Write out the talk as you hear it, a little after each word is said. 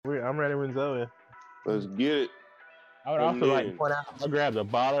I'm ready when Zoe is. Let's get it. I would also like to point out, I grabbed a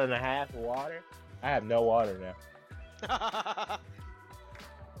bottle and a half of water. I have no water now.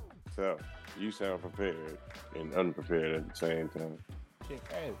 So, you sound prepared and unprepared at the same time. Shit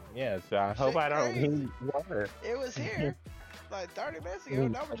crazy. Yeah, so I hope I don't need water. It was here like 30 minutes ago.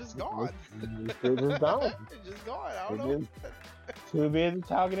 Now we're just gone. It's just gone. It's just gone. I don't know. Too busy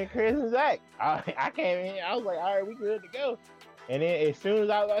talking to Chris and Zach. I came in. I was like, all right, we good to go. And then as soon as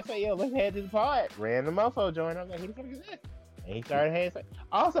I was about to say, yo, let's head to the pod, random mofo joined. I was like, who the fuck is this? And he started heading.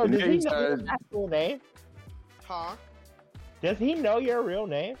 Also, does he know your actual name? Huh? Does he know your real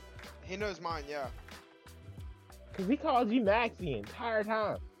name? He knows mine, yeah. Because he calls you Max the entire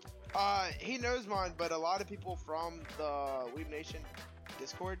time. He knows mine, but a lot of people from the Weeb Nation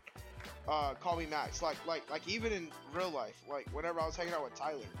Discord call me Max. Like even in real life, like whenever I was hanging out with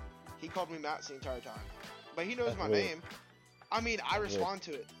Tyler, he called me Max the entire time. But he knows my name. I mean, I respond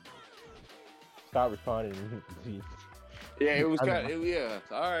to it. Stop responding. Yeah, it was kind of, yeah.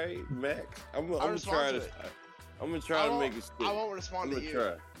 All right, Max. I'm gonna try to. I'm gonna try to make it stick. I won't respond to you.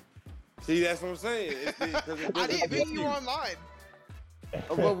 Try. See, that's what I'm saying. I didn't meet you online.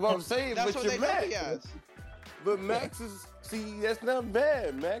 What I'm saying, that's but what you're Max. But Max is, see, that's not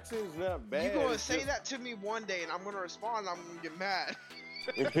bad. Max is not bad. You're gonna say that to me one day, and I'm gonna respond. And I'm gonna get mad.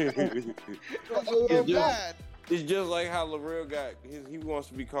 It's just like how Larrell got he wants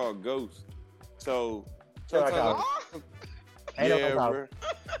to be called Ghost. So sometimes, yeah, bro.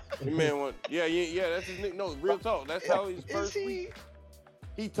 The man want, yeah. That's his nickname. No, real talk. That's how he's first week.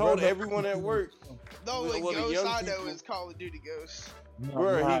 He told everyone at work. No, Ghost I know is Call of Duty Ghost.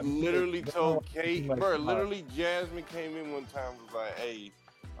 Bro, he literally told Kate. Bro, literally Jasmine came in one time and was like, "Hey,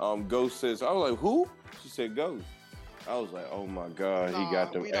 Ghost says." I was like, "Who?" She said, "Ghost." I was like, "Oh my god, he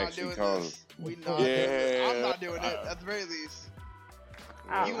got them actually calling." We not doing this. I'm not doing it at the very least.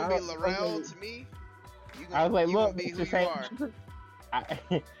 You gonna be Larrell to me? I was like, "Look, Mr. St.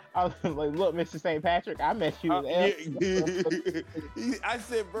 I was like, look, Mr. St. Patrick, I met you I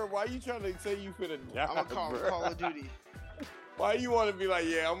said, bro, why you trying to say you finna die? I'm gonna call him Call of Duty. Why you want to be like,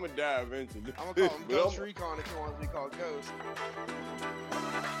 yeah, I'm gonna die eventually? I'm gonna call him Ghost Recon if he wants to be called Ghost.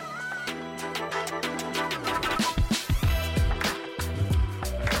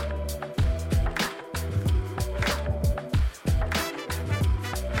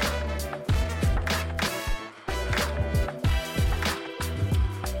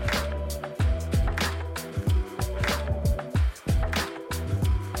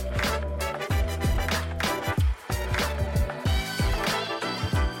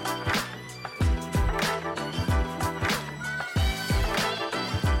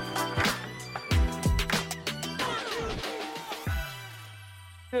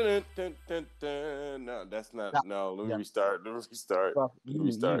 No, that's not. No, let me restart. Let me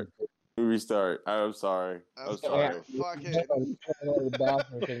restart. I'm sorry. Fuck it.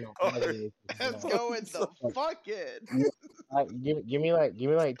 Let's go in the fucking. Give me like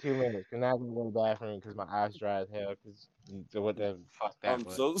 2 minutes. Cause now I'm gonna go to the bathroom because my eyes dry as hell. Cause what the fuck that I'm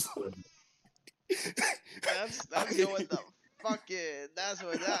was. so sorry. That's going the fucking. That's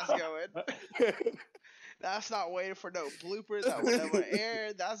where that's going. That's not waiting for no bloopers that will never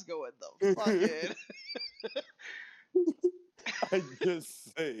air. That's going the fucking. I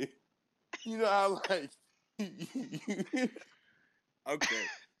just say, you know how like, okay.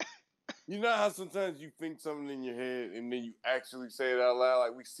 You know how sometimes you think something in your head and then you actually say it out loud?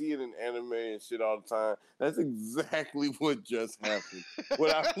 Like we see it in anime and shit all the time. That's exactly what just happened.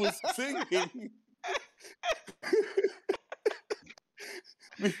 When I was singing.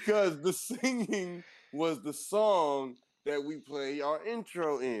 Because the singing was the song that we play our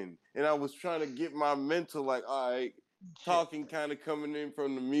intro in. And I was trying to get my mental, like, all right, talking kind of coming in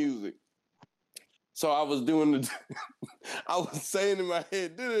from the music. So I was doing I was saying in my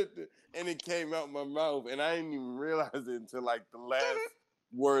head, and it came out my mouth. And I didn't even realize it until like the last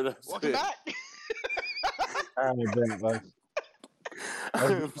word I said. Welcome back.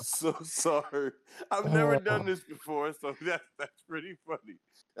 I'm so sorry. I've never done this before, so that's pretty funny.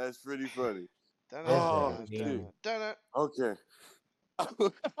 That's pretty funny. Oh, shit. Okay.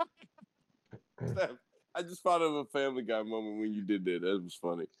 I just thought of a Family Guy moment when you did that. That was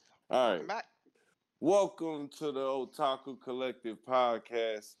funny. All right. Welcome to the Otaku Collective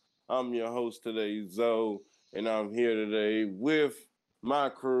Podcast. I'm your host today, Zoe, and I'm here today with my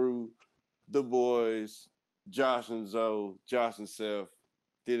crew, the boys, Josh and Zoe, Josh and Seth.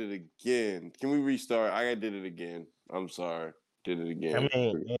 Did it again. Can we restart? I did it again. I'm sorry. Did it again. I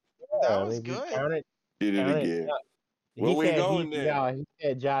mean, that was good. Did it again. Where we going then? No, he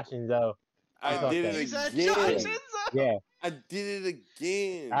said Josh and Zoe. I did it again. Josh and Zoe? Yeah. I did it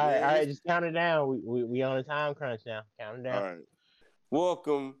again. All man. right, just count it down. We on a time crunch now. Count it down. All right.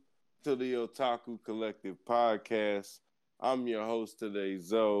 Welcome to the Otaku Collective Podcast. I'm your host today,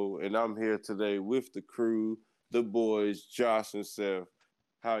 Zoe, and I'm here today with the crew, the boys, Josh and Seth.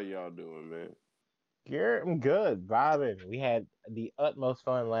 How y'all doing, man? I'm good, vibing. We had the utmost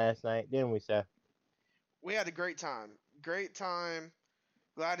fun last night, didn't we, Seth? We had a great time. Great time.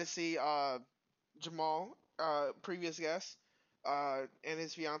 Glad to see Jamal, previous guest, and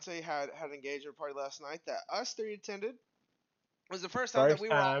his fiance had an engagement party last night that us three attended. It was the first time that we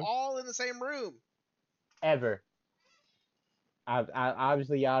were all in the same room. Ever. I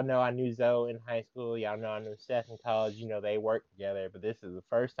obviously y'all know I knew Zoe in high school. Y'all know I knew Seth in college. You know they worked together, but this is the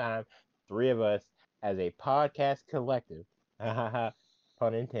first time three of us as a podcast collective,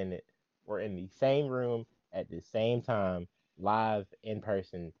 pun intended, were in the same room at the same time, live in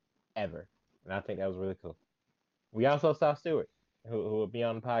person, ever. And I think that was really cool. We also saw Stuart, who will be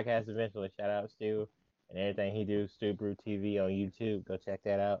on the podcast eventually. Shout out Stu and everything he do. Stu Brew TV on YouTube. Go check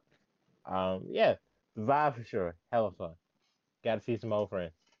that out. Yeah, vibe for sure. Hella fun. Got to see some old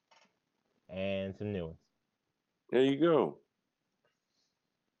friends and some new ones. There you go.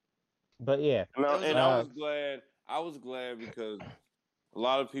 But yeah, I was glad because a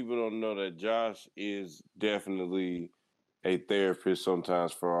lot of people don't know that Josh is definitely a therapist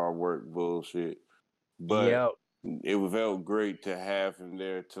sometimes for our work bullshit. But it felt great to have him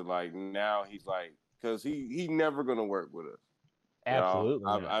there to like now he's like because he never gonna work with us. Absolutely,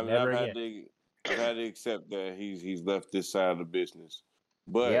 I've had to accept that he's left this side of the business,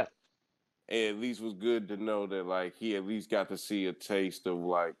 but it at least was good to know that like he at least got to see a taste of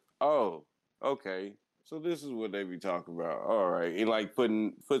like, oh, okay, so this is what they be talking about. All right, and like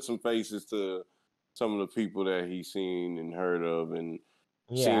put some faces to some of the people that he's seen and heard of and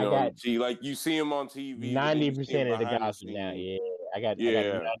seen on TV. Like you see him on TV, 90% of the gossip now. Yeah, I got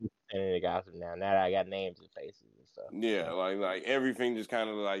 90% of the gossip now. Now that I got names and faces and stuff. Yeah, so. like everything just kind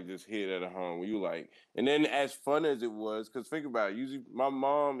of like just hit at a home. You like, and then as fun as it was, because think about it. Usually, my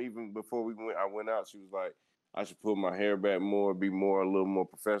mom even before I went out, she was like, I should pull my hair back more, be a little more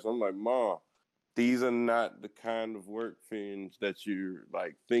professional. I'm like, Mom, these are not the kind of work fins that you're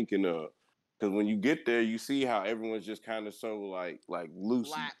like thinking of. Because when you get there, you see how everyone's just kind of so like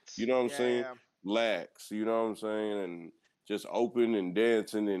loose. You know what I'm saying? Lax. You know what I'm saying? And just open and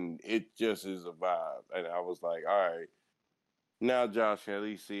dancing, and it just is a vibe. And I was like, all right, now Josh can at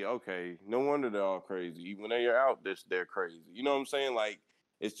least see, okay, no wonder they're all crazy. When they're out, they're crazy. You know what I'm saying? Like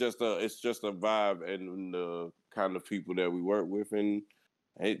it's just a vibe and the kind of people that we work with, and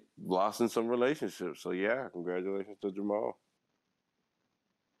it blossomed some relationships. So yeah, congratulations to Jamal.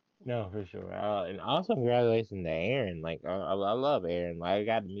 No, for sure. And also congratulations to Aaron. Like I love Aaron. Like I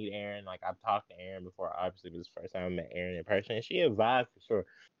got to meet Aaron. Like I've talked to Aaron before. Obviously, it was the first time I met Aaron in person. And she a vibe for sure.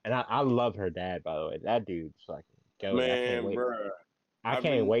 And I love her dad, by the way. That dude's like goat. Man, I can't wait. Bruh. I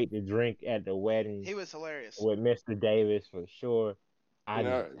can't wait to drink at the wedding. He was hilarious with Mr. Davis for sure. I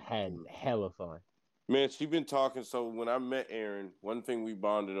just had hella fun. Man, she been talking. So when I met Aaron, one thing we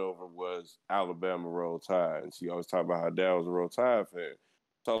bonded over was Alabama Roll Tide, and she always talked about how dad was a Roll Tide fan.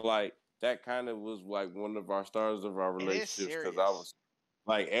 So like that kind of was like one of our stars of our relationships because I was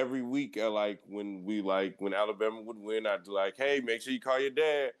like every week, when Alabama would win, I'd be like, hey, make sure you call your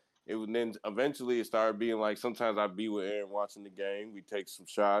dad. It would then eventually it started being like sometimes I'd be with Aaron watching the game. We take some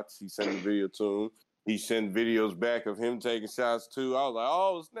shots. He sent a video to him. He sent videos back of him taking shots too. I was like,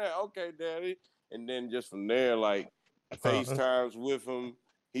 oh snap, okay, daddy. And then just from there, like FaceTimes with him.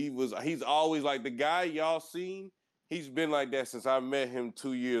 He's always like the guy y'all seen. He's been like that since I met him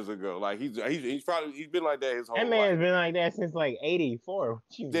 2 years ago. Like he's been like that his whole life. That man's been like that since like '84.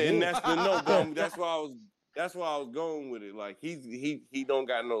 And that's why I was going with it. Like he don't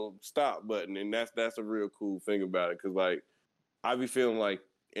got no stop button, and that's a real cool thing about it. Cause like I be feeling like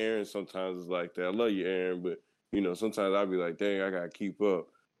Aaron sometimes is like that. I love you, Aaron, but you know sometimes I be like, dang, I gotta keep up.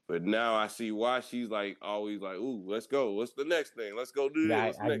 But now I see why she's like always like, ooh, let's go. What's the next thing? Let's go do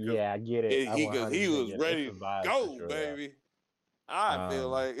this. I get it. He was ready to go, sure, baby. I feel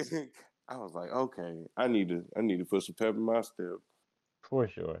like I was like, okay, I need to put some pep in my step. For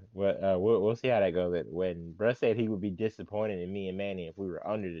sure. But we'll see how that goes. When Bruh said he would be disappointed in me and Manny if we were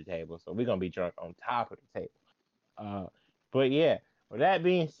under the table, so we're gonna be drunk on top of the table. But yeah. With that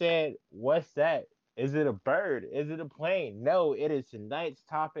being said, what's that? Is it a bird? Is it a plane? No, it is tonight's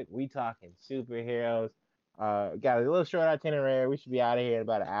topic. We talking superheroes. Got a little short itinerary. We should be out of here in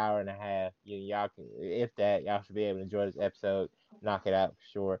about an hour and a half. Y'all can, if that, y'all should be able to enjoy this episode. Knock it out for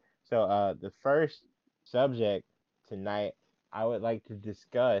sure. So, the first subject tonight I would like to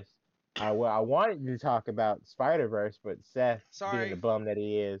discuss Well, I wanted to talk about Spider-Verse, but Seth, being the Sorry. bum that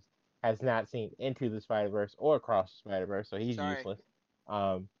he is, has not seen Into the Spider-Verse or Across the Spider-Verse, so he's Sorry. useless.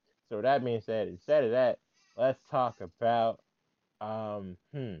 So with that being said, instead of that, let's talk about let's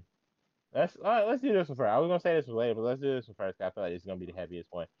do this one first. I was gonna say this one later, but let's do this one first. I feel like it's gonna be the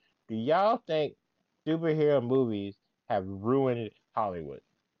heaviest one. Do y'all think superhero movies have ruined Hollywood?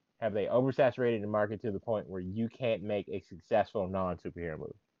 Have they oversaturated the market to the point where you can't make a successful non-superhero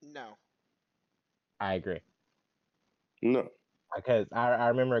movie? No. I agree. No. Because I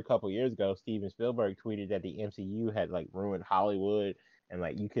remember a couple years ago, Steven Spielberg tweeted that the MCU had like ruined Hollywood and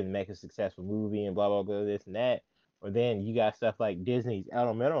like you couldn't make a successful movie and blah blah blah this and that. But then you got stuff like Disney's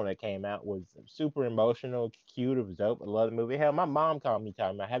Elemental that came out, was super emotional, cute, it was dope. I love the movie. Hell, my mom called me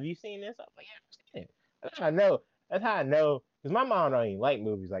talking about, "Have you seen this?" I was like, "Yeah, I've seen it." That's how I know. That's how I know. Because my mom don't even like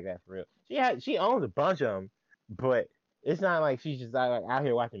movies like that for real. She owns a bunch of them, but it's not like she's just like out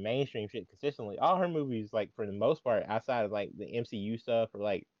here watching mainstream shit consistently. All her movies, like for the most part, outside of like the MCU stuff or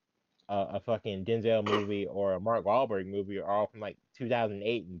like a fucking Denzel movie or a Mark Wahlberg movie, are all from like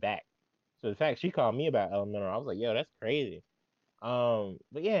 2008 and back. So the fact she called me about Elemental, I was like, yo, that's crazy.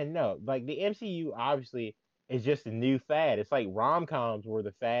 But yeah, no, like the MCU obviously is just a new fad. It's like rom coms were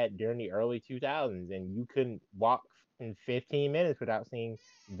the fad during the early 2000s, and you couldn't walk in 15 minutes without seeing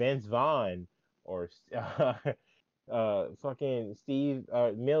Vince Vaughn or fucking Steve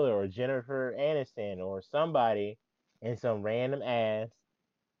Miller or Jennifer Aniston or somebody in some random ass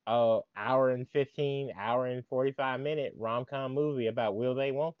hour and 15, hour and 45 minute rom com movie about will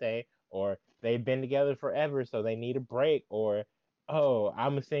they, won't they, or they've been together forever so they need a break, or oh,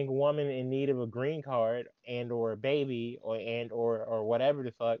 I'm a single woman in need of a green card and or a baby or whatever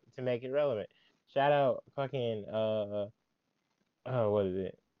the fuck to make it relevant. Shout out fucking oh, what is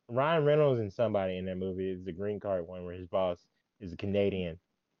it? Ryan Reynolds and somebody in that movie is the green card one where his boss is a Canadian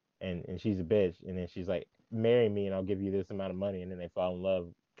and she's a bitch, and then she's like, marry me and I'll give you this amount of money, and then they fall in love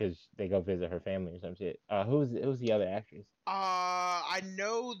because they go visit her family or some shit. Who's the other actress? I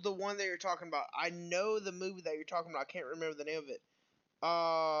know the one that you're talking about. I know the movie that you're talking about. I can't remember the name of it.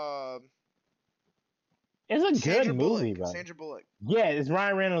 It's a good Sandra movie, Bullock. though. Sandra Bullock. Yeah, it's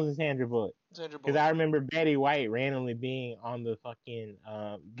Ryan Reynolds and Sandra Bullock. Sandra Because Bullock. I remember Betty White randomly being on the fucking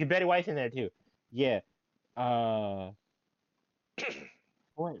Betty White's in there too. Yeah.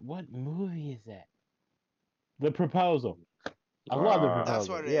 What movie is that? The Proposal. I love The Proposal. That's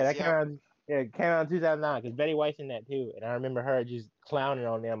what it yeah, is. that came out. Yeah, it came out in 2009 because Betty White's in that too, and I remember her just clowning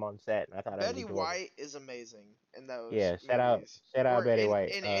on them on set, and I thought that was Betty adorable. White is amazing in those Yeah, movies. shout out Betty in, White.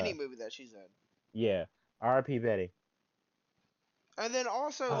 In any movie that she's in. Yeah, R.P. Betty. And then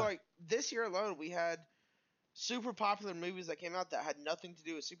also, like, this year alone, we had super popular movies that came out that had nothing to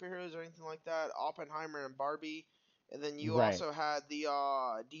do with superheroes or anything like that. Oppenheimer and Barbie. And then you also had the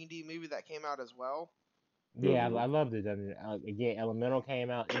D&D movie that came out as well. Yeah, I loved it. Again, Elemental came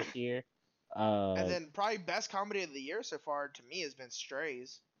out this year. And then probably best comedy of the year so far to me has been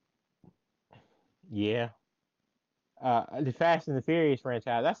Strays. Yeah. The Fast and the Furious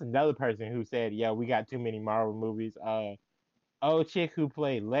franchise. That's another person who said, "Yeah, we got too many Marvel movies." Chick who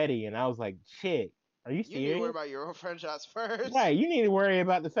played Letty, and I was like, "Chick, are you serious? You need to worry about your own franchise first." Right, you need to worry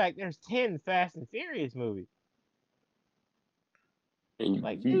about the fact there's 10 Fast and Furious movies. And you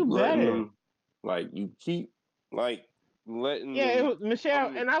like, keep letting them, like you keep like letting. Yeah, it was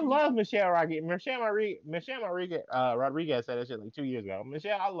Michelle, and I love Michelle Rodriguez. Michelle Rodriguez said that shit like 2 years ago.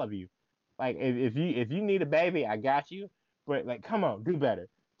 Michelle, I love you. Like, if you need a baby, I got you. But like, come on, do better.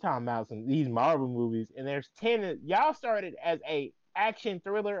 Talking about these Marvel movies, and there's 10. Y'all started as a action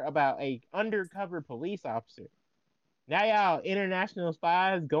thriller about a undercover police officer. Now y'all international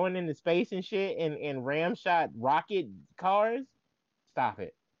spies going into space and shit, and ramshot rocket cars. Stop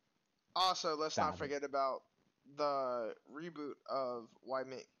it. Also, let's not forget about the reboot of White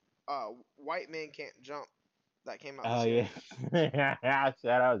Men Can't Jump that came out this year. Yeah.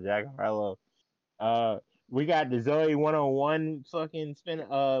 Shout out Jack Harlow. We got the Zoe 101 fucking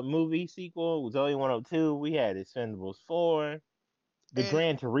movie sequel, Zoe 102. We had Expendables 4. The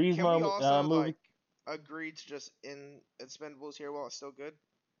Gran Turismo can we also, movie. Like, agree to just end Expendables here while it's still good?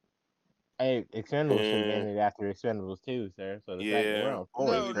 Hey, Expendables should have ended after Expendables 2, sir. So the fact that we're on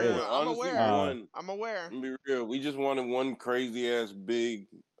 4 is crazy. Honestly, I'm aware. Let me be real. We just wanted one crazy ass big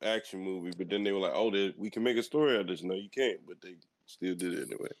action movie, but then they were like, "Oh, we can make a story out of this." No, you can't, but they still did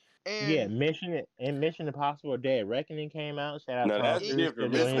it anyway. And Mission Impossible: Dead Reckoning came out. Shout out Tom Cruise. That's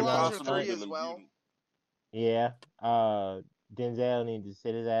different. Mission Impossible 3 as well. Yeah. Denzel needs to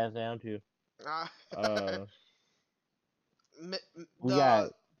sit his ass down too. We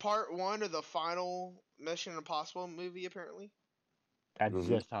got part 1 of the final Mission Impossible movie apparently. I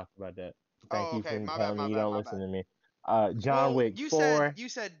just talked about that. Thank Oh, you okay. for My bad. telling me My you bad. don't My listen bad. to me. John Well, Wick you 4.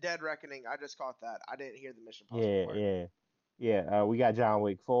 said Dead Reckoning. I just caught that. I didn't hear the Mission Impossible Yeah, part. yeah, yeah. We got John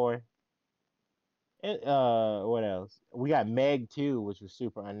Wick 4. And, what else? We got Meg 2, which was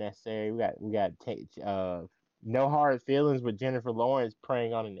super unnecessary. We got No Hard Feelings with Jennifer Lawrence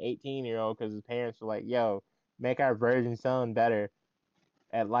preying on an 18-year-old because his parents were like, "Yo, make our virgin son better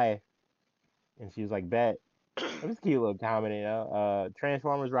at life," and she was like, "Bet." It was a cute little comedy, you know.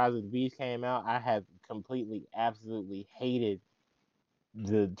 Transformers: Rise of the Beast came out. I have completely, absolutely hated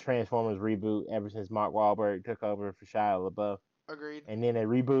the Transformers reboot ever since Mark Wahlberg took over for Shia LaBeouf, Agreed. and then they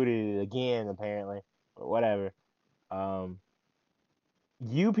rebooted it again apparently, but whatever. Um,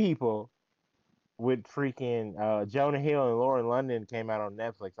 you people with freaking Jonah Hill and Lauren London came out on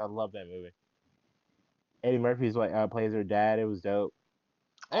Netflix. I love that movie. Eddie Murphy's like plays her dad. It was dope.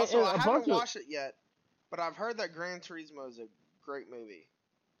 Also, And I a haven't bunch of watched it yet, but I've heard that Gran Turismo is a great movie.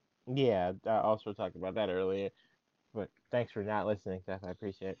 yeah. I also talked about that earlier. But thanks for not listening, Seth. I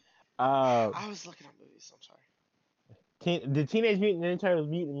appreciate it. I was looking at movies. I'm sorry. The Teenage Mutant Ninja Turtles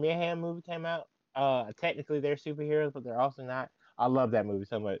Mutant Mayhem movie came out. Technically they're superheroes, but they're also not. I love that movie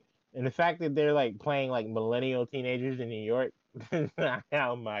so much, and the fact that they're like playing like millennial teenagers in New York.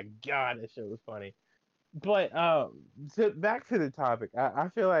 Oh my god, that shit was funny. But so back to the topic. I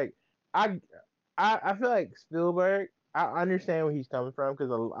feel like I, I feel like Spielberg. I understand where he's coming from because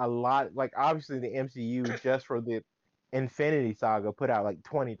a lot like obviously the MCU just for the Infinity Saga put out like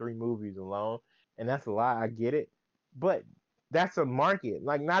 23 movies alone, and that's a lot. I get it, but that's a market.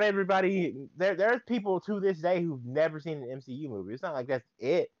 Like not everybody there's people to this day who've never seen an MCU movie. It's not like that's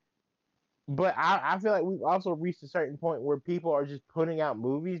it. But I feel like we've also reached a certain point where people are just putting out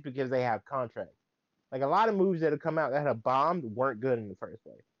movies because they have contracts. Like a lot of movies that have come out that have bombed weren't good in the first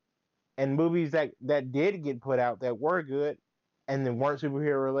place, and movies that did get put out that were good and then weren't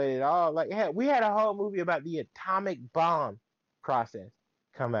superhero related at all. Like we had a whole movie about the atomic bomb process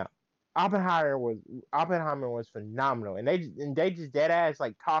come out. Oppenheimer was phenomenal, and they just dead ass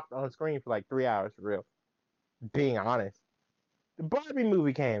like talked on screen for like 3 hours for real. Being honest, the Barbie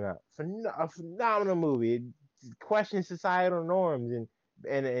movie came out, a phenomenal movie. It questioned societal norms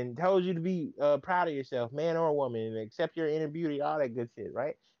and told you to be proud of yourself, man or woman, and accept your inner beauty, all that good shit,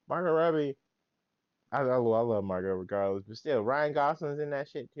 right? Margot Robbie, I love Margot regardless, but still, Ryan Gosling's in that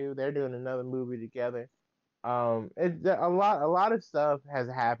shit too. They're doing another movie together. It's a lot of stuff has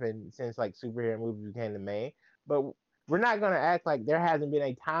happened since like superhero movies became the main, but we're not gonna act like there hasn't been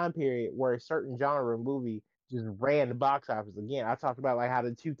a time period where a certain genre of movie just ran the box office. Again, I talked about like how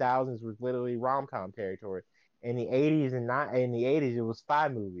the 2000s was literally rom com territory. In the 80s and not in the 80s it was spy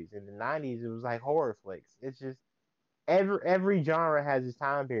movies. In the 90s it was like horror flicks. It's just every genre has its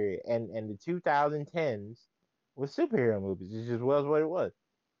time period, and the 2010s was superhero movies. It just was what it was.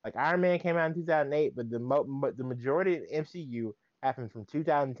 Like Iron Man came out in 2008, but the majority of the MCU happened from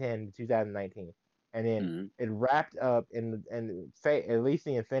 2010 to 2019, and then it wrapped up at least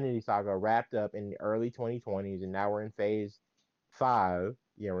the Infinity Saga wrapped up in the early 2020s, and now we're in phase five.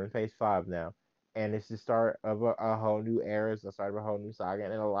 Yeah, we're in phase five now, and it's the start of a whole new era. It's the start of a whole new saga,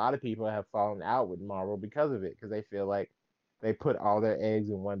 and a lot of people have fallen out with Marvel because of it, because they feel like they put all their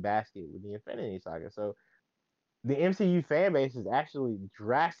eggs in one basket with the Infinity Saga. So the MCU fan base is actually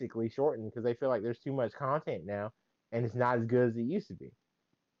drastically shortened because they feel like there's too much content now, and it's not as good as it used to be.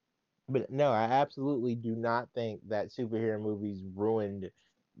 But no, I absolutely do not think that superhero movies ruined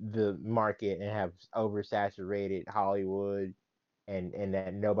the market and have oversaturated Hollywood and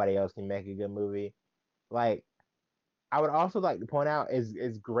that nobody else can make a good movie. Like I would also like to point out as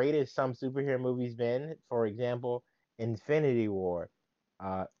great as some superhero movies been, for example, Infinity War,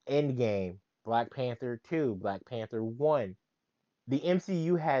 Endgame, Black Panther 2, Black Panther 1. The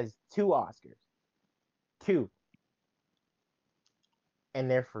MCU has two Oscars. Two. And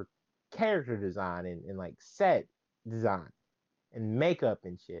they're for character design and like set design and makeup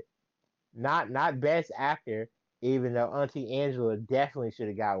and shit. Not best actor, even though Auntie Angela definitely should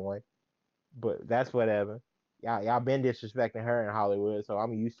have got one. But that's whatever. Y'all been disrespecting her in Hollywood, so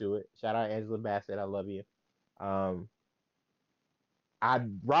I'm used to it. Shout out Angela Bassett, I love you. Um, I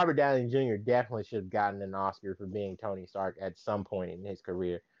Robert Downey Jr. definitely should have gotten an Oscar for being Tony Stark at some point in his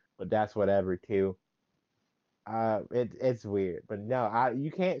career, but that's whatever too. It's weird, but no,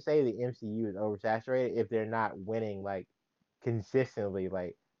 you can't say the MCU is oversaturated if they're not winning like consistently,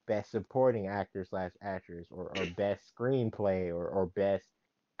 like best supporting actor slash actress or best screenplay or best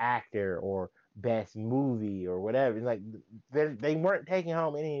actor or best movie or whatever. Like they weren't taking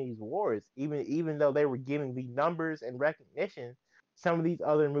home any of these awards, even though they were giving the numbers and recognition some of these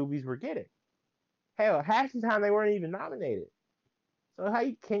other movies were getting. Hell, half the time they weren't even nominated.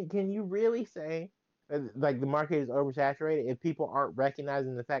 So can you really say like the market is oversaturated if people aren't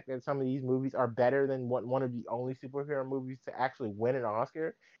recognizing the fact that some of these movies are better than one of the only superhero movies to actually win an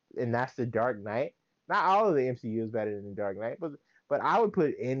Oscar, and that's The Dark Knight. Not all of the MCU is better than The Dark Knight, but I would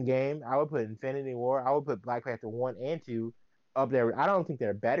put Endgame, I would put Infinity War, I would put Black Panther 1 and 2 up there. I don't think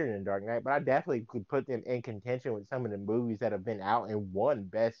they're better than Dark Knight, but I definitely could put them in contention with some of the movies that have been out and won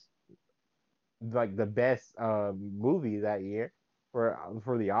the best movie that year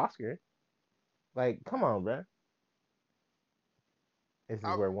for the Oscar. Like, come on, bro. This is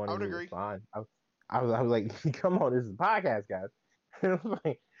where one I of would you agree. respond. I was like, come on, this is a podcast, guys.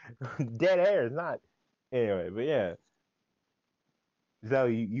 Like, dead air is not. Anyway, but yeah.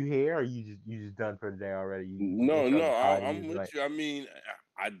 Zoe, you here or you just done for the day already? You No, intro no, the pod and I'm you just with like, you. I mean,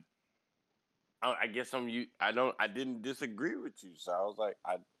 I guess I'm you. I didn't disagree with you, so I was like,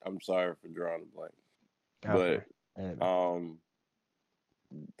 I'm sorry for drawing a blank, okay. And, but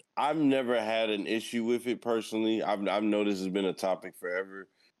I've never had an issue with it personally. I've noticed it's been a topic forever,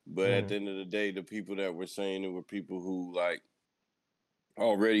 but at the end of the day, the people that were saying it were people who like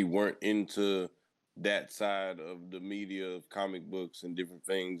already weren't into that side of the media of comic books and different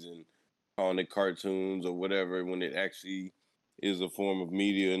things and calling it cartoons or whatever when it actually is a form of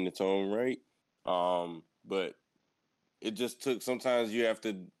media in its own right. But it just took sometimes you have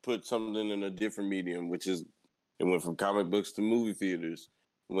to put something in a different medium, which is it went from comic books to movie theaters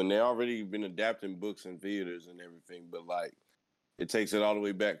when they already been adapting books in theaters and everything, but like it takes it all the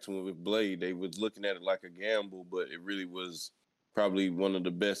way back to with Blade. They was looking at it like a gamble, but it really was probably one of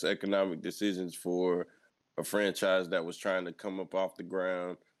the best economic decisions for a franchise that was trying to come up off the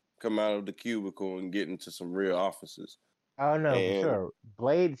ground, come out of the cubicle and get into some real offices. oh no, for And sure.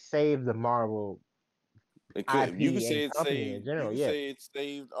 Blade saved the Marvel it could you could IP and say it company in saved you general. could Yeah, say it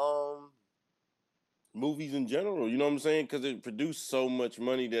saved movies in general. You know what I'm saying? Because it produced so much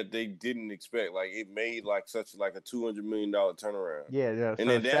money that they didn't expect. Like it made like such like a $200 million turnaround. yeah. And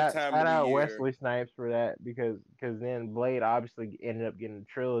So at that shout time shout of the out year, Wesley Snipes for that because then Blade obviously ended up getting a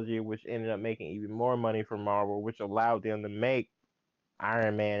trilogy, which ended up making even more money for Marvel, which allowed them to make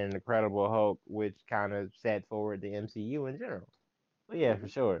Iron Man and Incredible Hulk, which kind of set forward the MCU in general. But yeah, for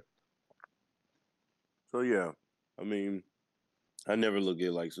sure. so yeah, I mean, I never look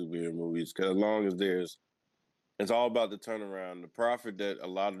at like superhero movies because as long as it's all about the turnaround, the profit that a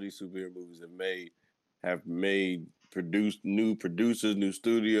lot of these superhero movies have made, produced new producers, new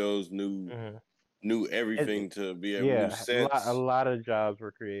studios, Mm-hmm. new everything to be able new Yeah, a sets. lot of jobs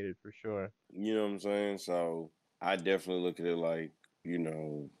were created for sure. You know what I'm saying? So I definitely look at it like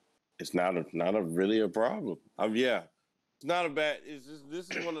it's not a really a problem. Yeah, it's not a bad. It's just this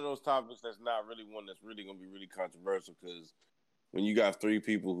is one of those topics that's not really one that's really gonna be really controversial because when you got three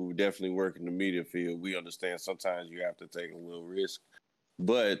people who definitely work in the media field, we understand sometimes you have to take a little risk.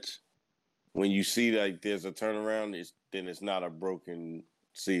 But when you see like there's a turnaround, then it's not a broken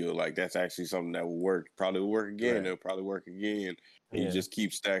seal. Like that's actually something that will work. Probably will work again. Right. It'll probably work again. And you Yeah. just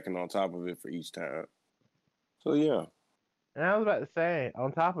keep stacking on top of it for each time. So yeah. And I was about to say,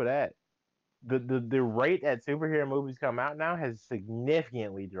 on top of that, the rate that superhero movies come out now has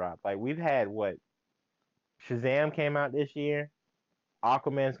significantly dropped. Like we've had what Shazam came out this year,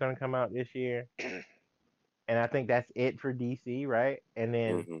 Aquaman's gonna come out this year, and I think that's it for DC, right? And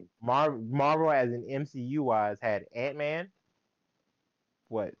then Mm-hmm. Marvel as an MCU wise had Ant-Man.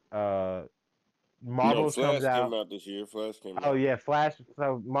 What No, Marvel's comes Flash came out. out this year. Flash came Oh out. yeah, Flash.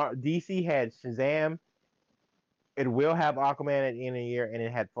 So DC had Shazam. It will have Aquaman at the end of the year, and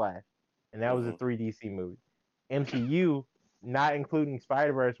it had Flash, and that was a Mm-hmm. 3 DC movie. MCU, not including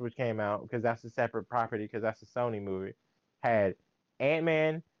Spider Verse, which came out because that's a separate property because that's a Sony movie, had Ant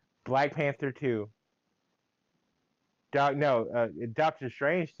Man, Black Panther 2, Doctor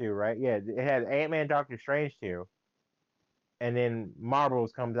Strange 2, right? Yeah, it had Ant Man, Doctor Strange 2, and then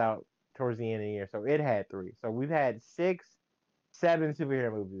Marvels comes out towards the end of the year, so it had 3. So we've had 6, 7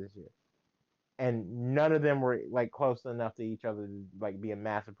 superhero movies this year, and none of them were like close enough to each other to like be a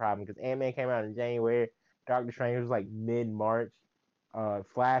massive problem because Ant Man came out in January, Doctor Strange was like mid March,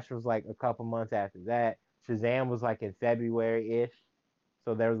 Flash was like a couple months after that, Shazam was like in February ish,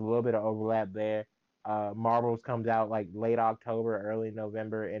 so there was a little bit of overlap there. Marvels comes out like late October, early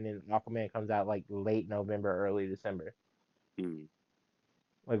November, and then Aquaman comes out like late November, early December. Mm-hmm.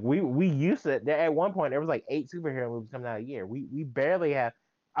 Like we used to at one point there was like 8 superhero movies coming out a year. We barely have.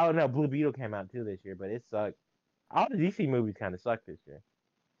 Oh no, Blue Beetle came out too this year, but it sucked. All the DC movies kind of sucked this year,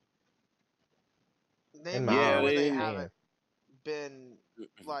 in Name my me one Yeah, where honest they they haven't opinion. been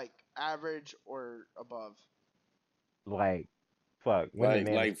like average or above. Like fuck. When did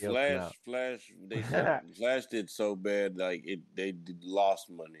Man of Like Steel come out? Flash. They said Flash did so bad, like they lost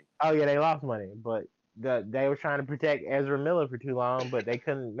money. Oh yeah, they lost money, but they were trying to protect Ezra Miller for too long, but they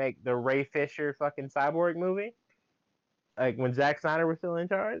couldn't make the Ray Fisher fucking Cyborg movie. Like when Zack Snyder was still in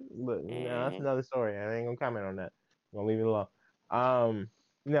charge. But that's another story. I ain't gonna comment on that. I'm gonna leave it alone.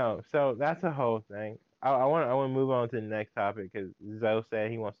 No, so that's the whole thing. I want to move on to the next topic because Zoe said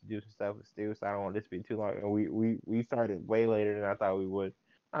he wants to do some stuff with Stu, so I don't want this to be too long. And we started way later than I thought we would.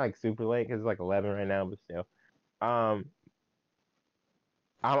 Not like super late because it's like 11 right now, but still. I'm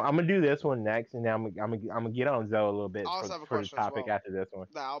gonna do this one next, and then I'm gonna get on Zoe a little bit for the topic after this one.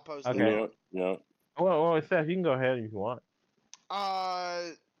 Nah, I'll post. Okay. Yeah. Well, Seth, you can go ahead if you want.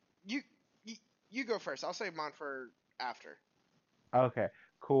 You go first. I'll save mine for after. Okay,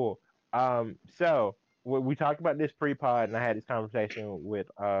 cool. So we talked about this pre-pod, and I had this conversation with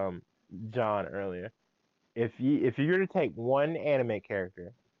John earlier. If you're to take one anime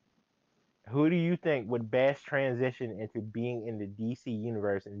character, who do you think would best transition into being in the DC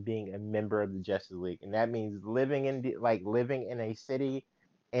universe and being a member of the Justice League? And that means living in a city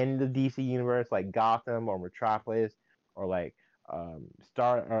in the DC universe, like Gotham or Metropolis, or like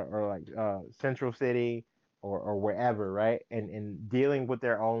Central City or wherever, right? And dealing with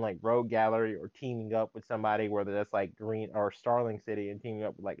their own like rogue gallery or teaming up with somebody, whether that's like Green or Starling City and teaming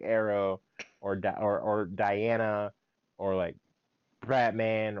up with like Arrow or Diana or like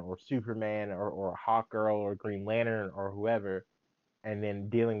Batman or Superman or Hawkgirl or Green Lantern or whoever, and then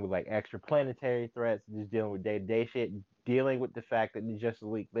dealing with like extraplanetary threats, just dealing with day-to-day shit, dealing with the fact that the Justice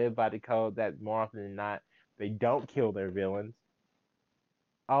League live by the code that more often than not they don't kill their villains.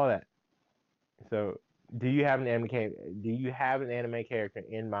 All that. So, do you have an anime character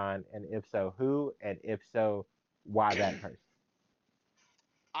in mind, and if so, who? And if so, why that person?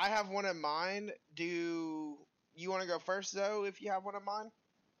 I have one in mind. Do you want to go first, though? If you have one in mind.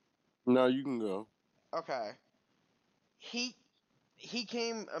 No, you can go. Okay. He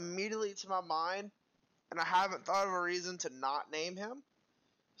came immediately to my mind, and I haven't thought of a reason to not name him.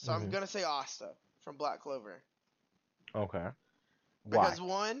 So I'm gonna say Asta from Black Clover. Okay. Why? Because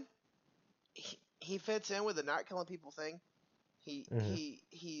one, he fits in with the not killing people thing.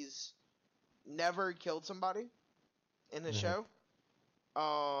 He's never killed somebody in the show.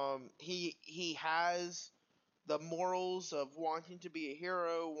 He has the morals of wanting to be a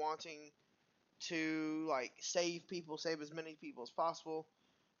hero, wanting to like save people, save as many people as possible.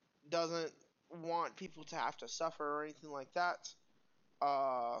 Doesn't want people to have to suffer or anything like that.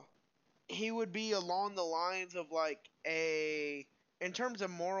 He would be along the lines of like in terms of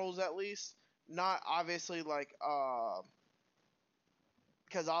morals at least, not obviously like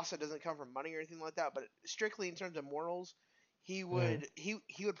because Asa doesn't come from money or anything like that, but strictly in terms of morals, he would he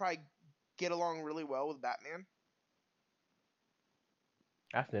would probably get along really well with Batman.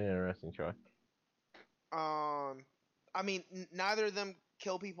 That's an interesting choice. I mean, neither of them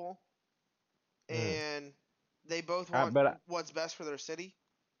kill people, and they both want what's best for their city.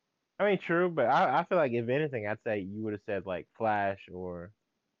 I mean, true, but I feel like if anything, I'd say you would have said like Flash or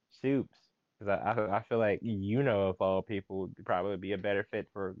Supes, because I feel like of all people would probably be a better fit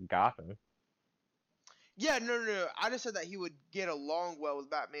for Gotham. Yeah, no. I just said that he would get along well with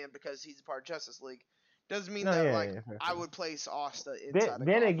Batman because he's a part of Justice League. Doesn't mean I would place Asta inside.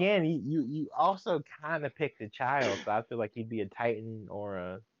 Then again, you also kind of picked a child, so I feel like he'd be a Titan or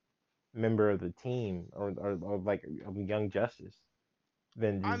a member of the team or like a Young Justice.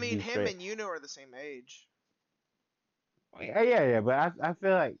 Then I mean, him and Yuno are the same age. Yeah, but I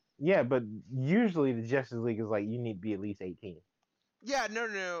feel like but usually the Justice League is like you need to be at least 18. Yeah,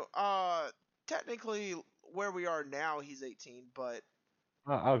 no. Technically, where we are now, he's 18, but.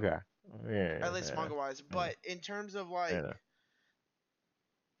 Oh, okay. Yeah. At least manga wise, but in terms of like,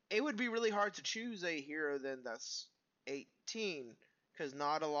 it would be really hard to choose a hero then that's 18 because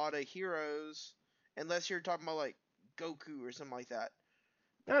not a lot of heroes, unless you're talking about like Goku or something like that.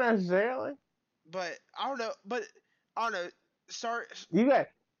 Not necessarily. But I don't know. You got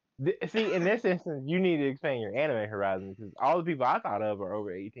see in this instance, you need to expand your anime horizon because all the people I thought of are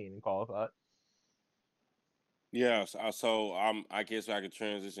over 18 and qualified. Yeah, so I guess I could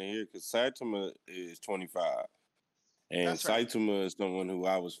transition here because Saitama is 25, and Saitama is someone who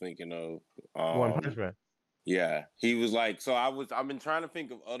I was thinking of. One Punch Man. Yeah, he was like. So I've been trying to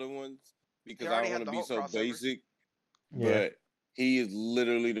think of other ones because I don't want to be so basic. Yeah. But he is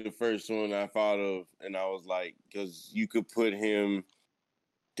literally the first one I thought of, and I was like, because you could put him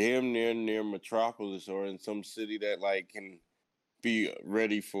damn near Metropolis or in some city that like can be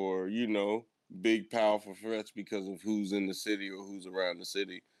ready for big powerful threats because of who's in the city or who's around the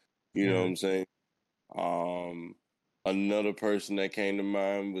city. You know what I'm saying? Another person that came to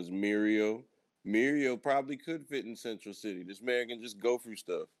mind was Mirio. Mirio probably could fit in Central City. This man can just go through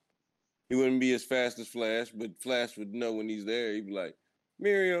stuff. He wouldn't be as fast as Flash, but Flash would know when he's there. He'd be like,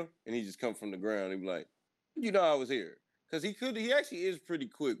 Mirio, and he just come from the ground. He'd be like, you know I was here. Because he actually is pretty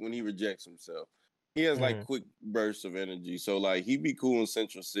quick when he rejects himself. He has like quick bursts of energy. So like he'd be cool in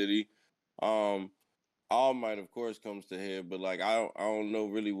Central City. All Might, of course, comes to head, but like I don't know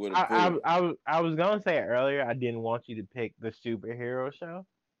really where to put him. I was gonna say earlier I didn't want you to pick the superhero show,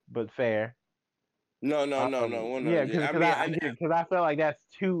 but fair. No. Yeah, because I feel like that's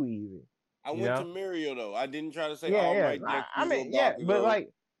too easy. I went to Mirio though. I didn't try to say Yeah, All yeah. Might, Dex, I mean, yeah, Bakugo.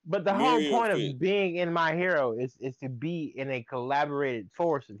 but the whole Mirio point fit. of being in My Hero is to be in a collaborated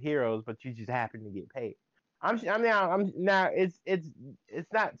force of heroes, but you just happen to get paid. I'm now it's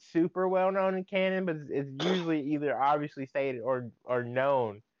not super well known in canon, but it's usually either obviously stated or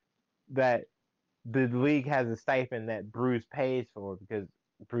known that the league has a stipend that Bruce pays for because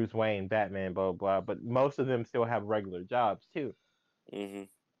Bruce Wayne, Batman, blah blah. But most of them still have regular jobs too. Mm-hmm.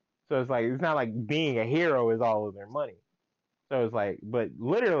 So it's like it's not like being a hero is all of their money. So it's like, but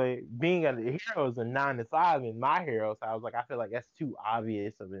literally being a hero is a 9 to 5 in My Hero. So I was like, I feel like that's too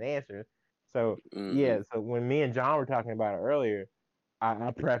obvious of an answer. So yeah, so when me and John were talking about it earlier,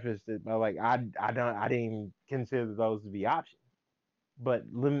 I prefaced it by like I didn't even consider those to be options.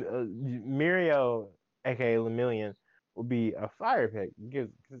 But Mirio, aka Lemillion, would be a fire pick because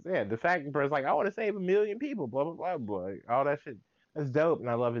yeah, the fact that it's like I want to save 1 million people, blah blah blah blah, all that shit. That's dope, and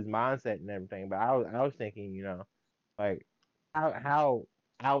I love his mindset and everything. But I was thinking, like how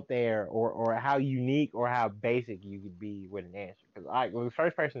out there or how unique or how basic you could be with an answer. Because the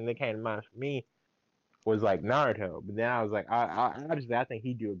first person that came to mind for me was like Naruto, but then I was like, obviously I think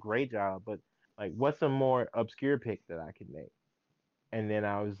he'd do a great job. But like, what's a more obscure pick that I could make? And then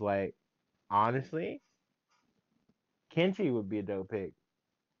I was like, honestly, Kenshi would be a dope pick.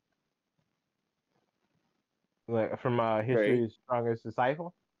 Like from History's Strongest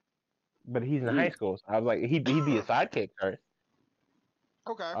Disciple. But he's in high school, so I was like, he'd be a sidekick first.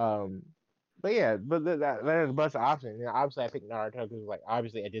 Okay. But yeah, but there's a bunch of options. Obviously, I picked Naruto because, like,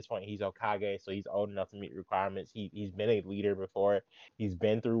 obviously at this point he's Hokage, so he's old enough to meet requirements. He's been a leader before. He's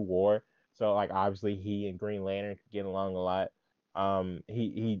been through war, so like obviously he and Green Lantern could get along a lot.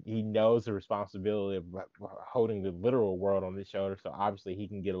 He knows the responsibility of holding the literal world on his shoulder, so obviously he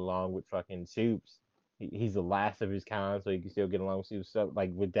can get along with fucking Supes. He's the last of his kind, so he can still get along with Supes. Stuff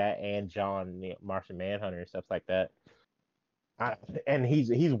like with that and John, Martian Manhunter and stuff like that. And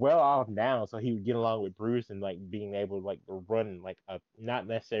he's well off now, so he would get along with Bruce and like being able to like run like a not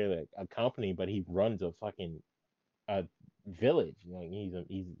necessarily a company, but he runs a fucking village.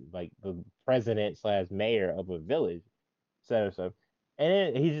 He's like the president slash mayor of a village, so and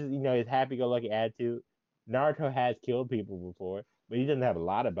then he's just his happy go lucky attitude. Naruto has killed people before, but he doesn't have a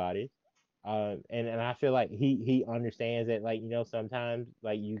lot of bodies. And I feel like he understands that like sometimes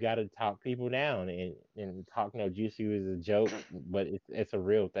like you got to talk people down and talk no jutsu is a joke, but it's a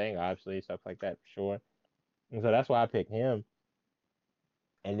real thing, obviously, stuff like that for sure. And so that's why I picked him.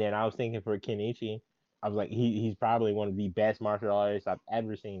 And then I was thinking for Kenichi, I was like he's probably one of the best martial artists I've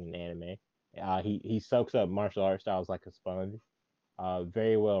ever seen in anime. He soaks up martial art styles like a sponge.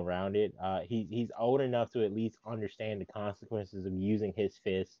 Very well rounded. He's old enough to at least understand the consequences of using his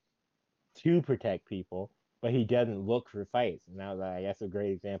fists to protect people, but he doesn't look for fights. And I was like, that's a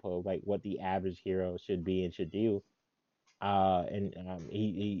great example of like what the average hero should be and should do. And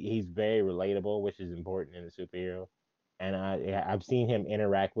he's very relatable, which is important in a superhero. And I've seen him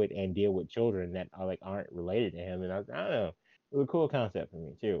interact with and deal with children that are like aren't related to him, and I don't know, it was a cool concept for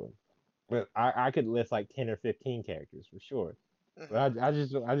me too. But I could list like 10 or 15 characters for sure. But I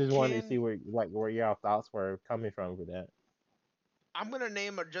just wanted to see where y'all thoughts were coming from for that. I'm gonna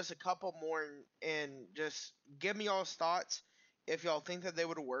name just a couple more and just give me y'all's thoughts if y'all think that they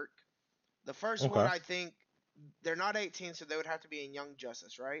would work. The first one, I think they're not 18, so they would have to be in Young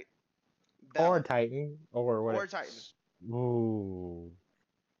Justice, right? Bell. Or Titan, or whatever. Or Titan. Ooh,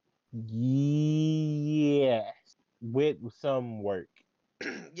 yes, with some work.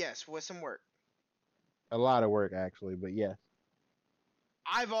 Yes, with some work. A lot of work, actually, but yes.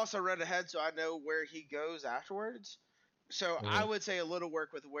 I've also read ahead, so I know where he goes afterwards. So I would say a little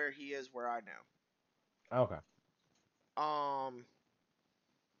work with where he is, where I know. Okay.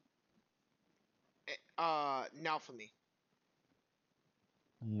 Now for me.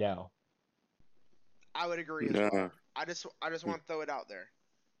 No. I would agree as well. I just want to throw it out there.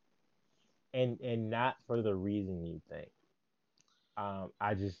 And not for the reason you think. I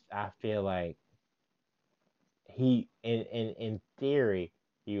feel like he in theory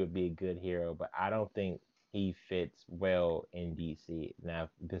he would be a good hero, but I don't think he fits well in DC. Now,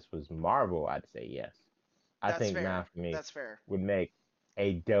 if this was Marvel, I'd say yes. I That's think fair. Malcolm That's fair. would make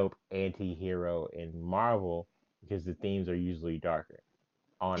a dope anti-hero in Marvel because the themes are usually darker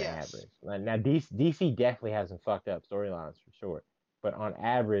on Yes. average. Now, DC definitely has some fucked up storylines for sure, but on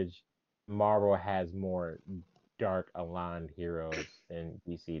average, Marvel has more dark aligned heroes than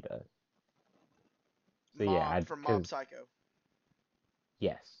DC does. So yeah, Mob from Mob Psycho.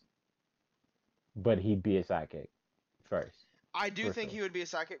 yes, but he'd be a sidekick first. I do think he would be a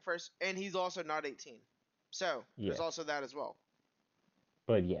sidekick first, and he's also not 18. So there's also that as well.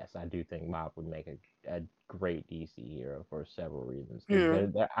 But yes, I do think Mob would make a great DC hero for several reasons. Yeah.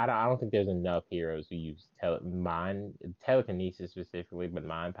 I don't think there's enough heroes who use telekinesis specifically, but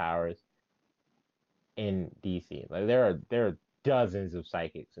mind powers in DC. Like there are dozens of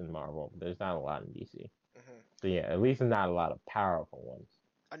psychics in Marvel. There's not a lot in DC. Mm-hmm. So yeah, at least not a lot of powerful ones.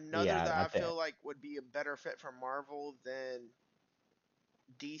 Another that I feel like would be a better fit for Marvel than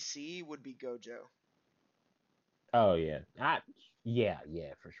DC would be Gojo. Oh yeah, yeah,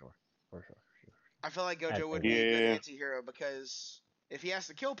 for sure. I feel like Gojo would be a good anti-hero because if he has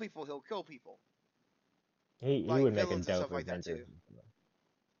to kill people, he'll kill people. He would make a dope like that too.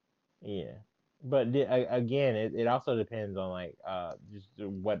 Yeah, but again, it also depends on like just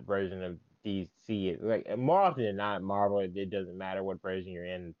what version of DC it. Like more often than not, Marvel it doesn't matter what version you're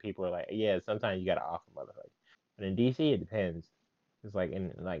in. People are like, yeah, sometimes you gotta off the motherfucker. But in DC, it depends. It's like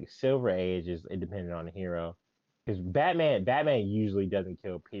in like Silver Age is it depended on the hero. Because Batman usually doesn't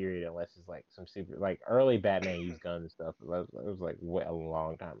kill, period, unless it's like some super like early Batman used guns and stuff. It was like a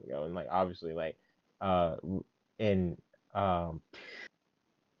long time ago, and like obviously like in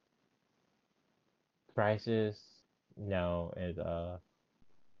Crisis, no, is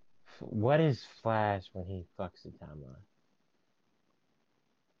what is Flash when he fucks the timeline?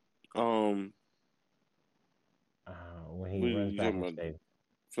 When he runs back and saves.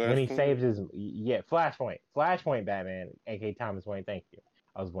 When he saves his Flashpoint Batman, aka Thomas Wayne. Thank you,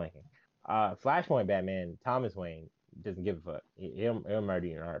 I was blanking. Flashpoint Batman, Thomas Wayne doesn't give a fuck. He'll murder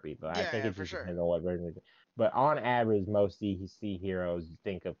you in a heartbeat. But I think it just depends on what version. But on average, most DC heroes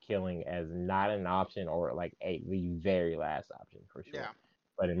think of killing as not an option or like the very last option for sure. Yeah.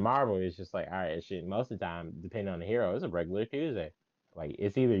 But in Marvel, it's just like, all right, shit. Most of the time, depending on the hero, it's a regular Tuesday. Like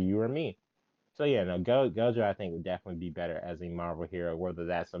it's either you or me. So yeah, no, Gojo I think would definitely be better as a Marvel hero, whether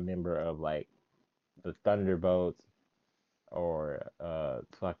that's a member of like the Thunderbolts or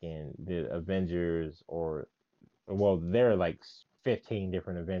fucking the Avengers or well, there are like 15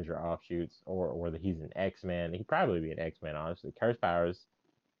 different Avenger offshoots, or whether he's an X-Men. He'd probably be an X-Men, honestly. Curse powers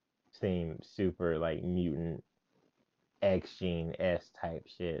seem super like mutant X gene S type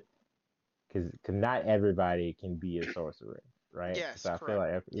shit. Cause not everybody can be a sorcerer, right? Yes, so I correct. feel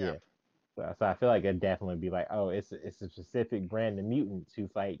like yeah. So I feel like it'd definitely be like, oh, it's a specific brand of mutants who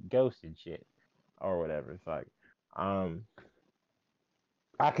fight ghosts and shit, or whatever. It's like, I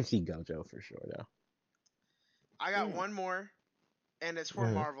could see Gojo for sure though. I got one more, and it's for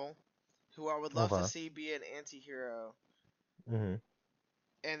Marvel, who I would love to see be an anti-hero. And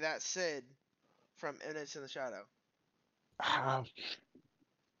that's Sid from Enemies in the Shadow.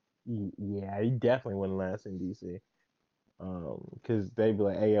 Yeah, he definitely wouldn't last in DC. Because they'd be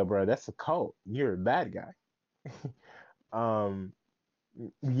like, "Hey, yo, bro, that's a cult. You're a bad guy."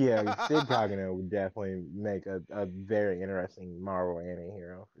 Yeah, Sid Cogano would definitely make a very interesting Marvel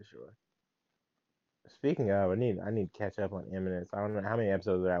anti-hero for sure. Speaking of, I need to catch up on Eminence. I don't know how many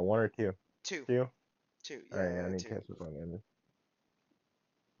episodes are there. 1 or 2? Two. Yeah, I need to catch up on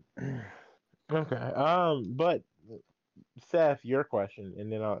Eminence. Okay. But Seth, your question,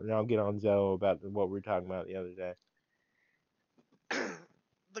 and then I'll get on Zoe about what we were talking about the other day.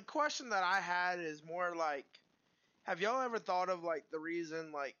 The question that I had is more like, have y'all ever thought of like the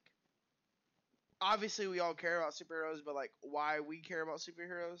reason, like, obviously we all care about superheroes, but like why we care about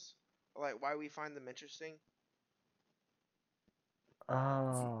superheroes, or, like why we find them interesting?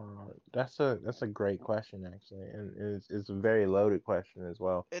 That's a great question actually, and it's a very loaded question as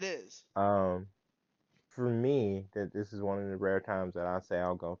well. It is. For me, that this is one of the rare times that I say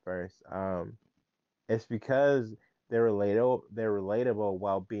I'll go first. It's because they're relatable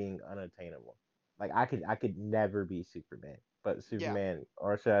while being unattainable. Like I could never be Superman, but Superman,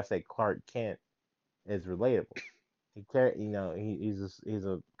 or should I say Clark Kent, is relatable. He's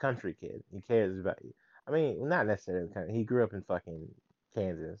a country kid. He cares about you. I mean, not necessarily country. He grew up in fucking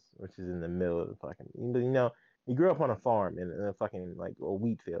Kansas, which is in the middle of the fucking. He grew up on a farm in a fucking like a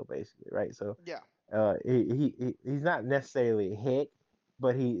wheat field, basically, right? So yeah. He's not necessarily a hick,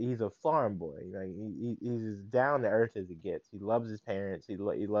 but he's a farm boy. Like he's as down to earth as it gets. He loves his parents. He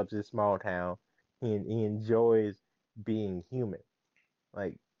loves his small town. He enjoys being human.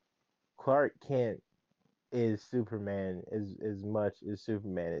 Like Clark Kent is Superman as much as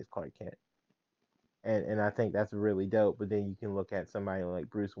Superman is Clark Kent. And I think that's really dope. But then you can look at somebody like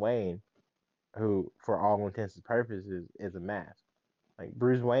Bruce Wayne, who, for all intents and purposes, is a mask. Like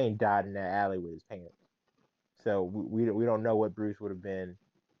Bruce Wayne died in that alley with his parents, so we don't know what Bruce would have been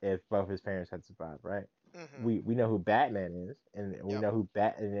if both his parents had survived, right? We know who Batman is, and we Yep. know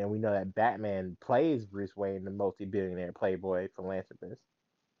and we know that Batman plays Bruce Wayne, the multi-billionaire playboy philanthropist,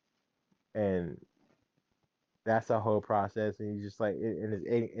 and that's the whole process. And you just like,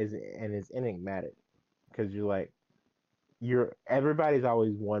 it's enigmatic because you're like, everybody's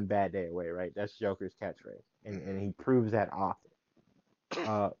always one bad day away, right? That's Joker's catchphrase, and he proves that often.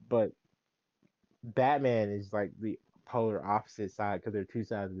 But Batman is like the polar opposite side because they're two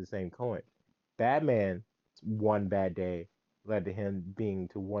sides of the same coin. Batman, one bad day led to him being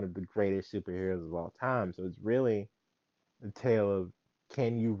to one of the greatest superheroes of all time. So it's really the tale of,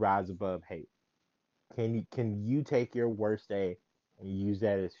 can you rise above hate? Can you take your worst day and use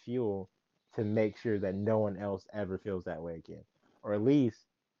that as fuel to make sure that no one else ever feels that way again, or at least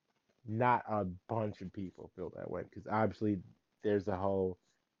not a bunch of people feel that way? Because obviously there's a whole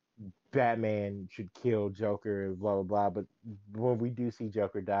Batman should kill Joker, blah blah blah. But when we do see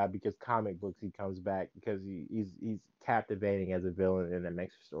Joker die, because comic books, he comes back because he's captivating as a villain, and that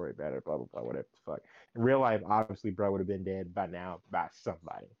makes the story better. Blah blah blah. Whatever the fuck. In real life, obviously, bro would have been dead by now by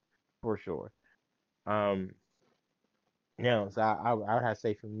somebody, for sure. Um, so I would have to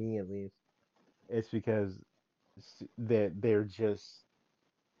say, for me at least, it's because they're just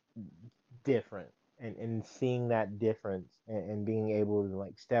different, and seeing that difference, and being able to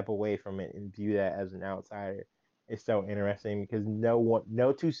like step away from it and view that as an outsider is so interesting, because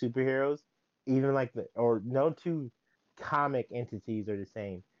no two superheroes, even like no two comic entities are the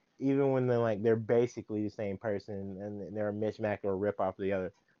same, even when they're basically the same person, and they're a mismatch or a rip off of the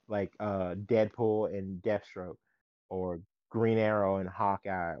other, like Deadpool and Deathstroke, or Green Arrow and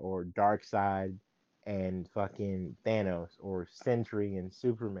Hawkeye, or Darkseid and fucking Thanos, or Sentry and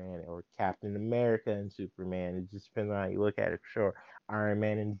Superman, or Captain America and Superman. It just depends on how you look at it, for sure. Iron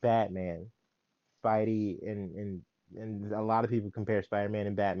Man and Batman, Spidey and a lot of people compare Spider-Man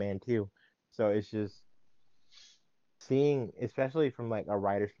and Batman too. So it's just seeing, especially from like a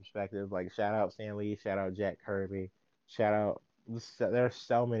writer's perspective, like shout out Stan Lee, shout out Jack Kirby, shout out. There are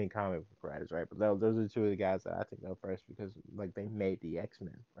so many comic book writers, right? But those are two of the guys that I think of first, because like they made the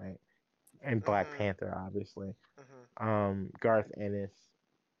X-Men, right? And Black Panther, obviously. Garth Ennis.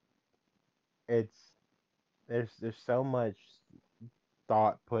 It's there's so much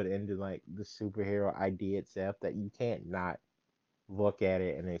thought put into like the superhero idea itself that you can't not look at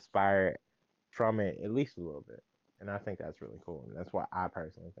it and inspire from it at least a little bit. And I think that's really cool. And that's why I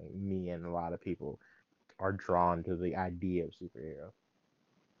personally think me and a lot of people are drawn to the idea of superhero.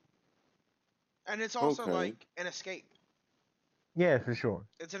 And it's also like an escape. Yeah, for sure.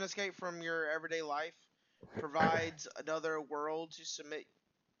 It's an escape from your everyday life. Provides another world to submit,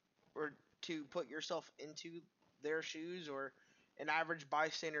 or to put yourself into their shoes, or an average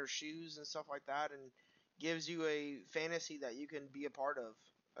bystander's shoes and stuff like that, and gives you a fantasy that you can be a part of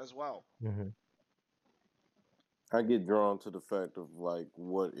as well. Mm-hmm. I get drawn to the fact of like,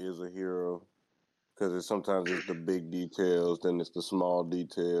 what is a hero? Because sometimes it's the big details, then it's the small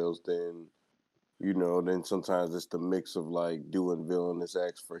details, then then sometimes it's the mix of like doing villainous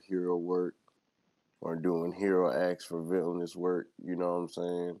acts for hero work, or doing hero acts for villainous work. You know what I'm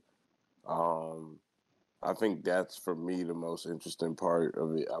saying? I think that's, for me, the most interesting part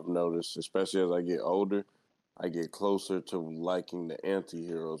of it. I've noticed, especially as I get older, I get closer to liking the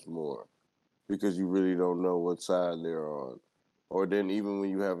anti-heroes more, because you really don't know what side they're on. Or then even when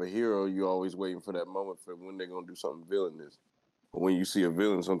you have a hero, you're always waiting for that moment for when they're going to do something villainous. But when you see a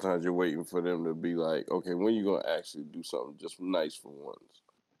villain, sometimes you're waiting for them to be like, okay, when you going to actually do something just nice for once?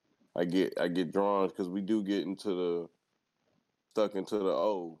 I get drawn because we do get stuck into the,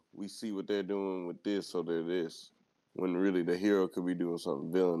 oh, we see what they're doing with this, so they're this. When really the hero could be doing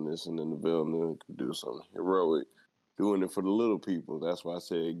something villainous, and then the villain could do something heroic, doing it for the little people. That's why I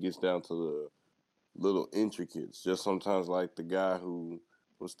say it gets down to the little intricates. Just sometimes like the guy who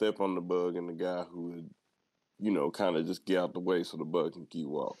would step on the bug, and the guy who would, kind of just get out the way so the bug can keep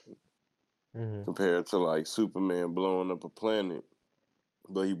walking. Mm-hmm. Compared to like Superman blowing up a planet,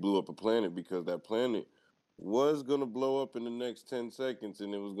 but he blew up a planet because that planet was going to blow up in the next 10 seconds,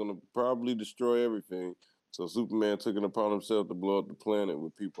 and it was going to probably destroy everything. So Superman took it upon himself to blow up the planet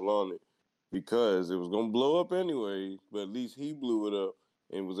with people on it, because it was going to blow up anyway, but at least he blew it up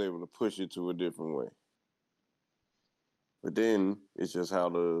and was able to push it to a different way. But then it's just how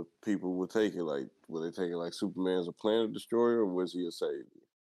the people will take it. Like, will they take it like Superman's a planet destroyer, or was he a savior?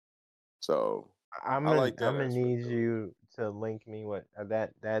 So I like that I'm gonna aspect need of it. you to link me what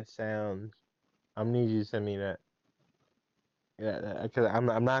that sounds. I'm gonna need you to send me that. Yeah, because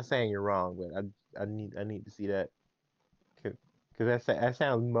I'm not saying you're wrong, but I need to see that because that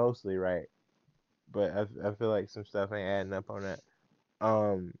sounds mostly right, but I feel like some stuff ain't adding up on that.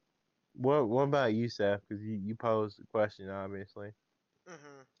 Um, what about you, Seth? Because you posed the question, obviously.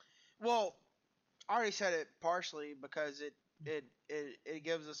 Hmm. Well, I already said it partially because it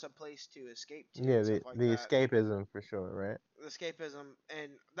gives us a place to escape to Yeah, and stuff like the that. escapism for sure, right? The escapism,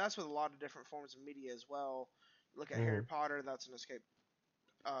 and that's with a lot of different forms of media as well. Look at Harry Mhm. Potter, that's an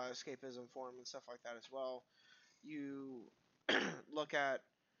escapism form and stuff like that as well. You look at,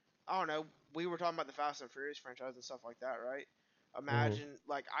 I don't know, we were talking about the Fast and Furious franchise and stuff like that, right? Mhm. Imagine,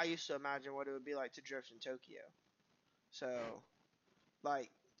 like, I used to imagine what it would be like to drift in Tokyo. So,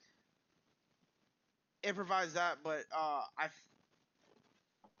 like, it provides that, but I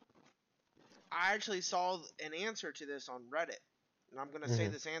actually saw an answer to this on Reddit, and I'm gonna say Mhm.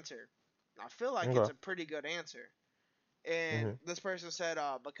 this answer. I feel like it's Okay. a pretty good answer. And Mhm. this person said,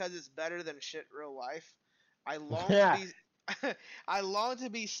 because it's better than shit real life, I long to Yeah. be I long to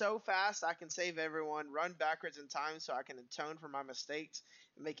be so fast I can save everyone, run backwards in time so I can atone for my mistakes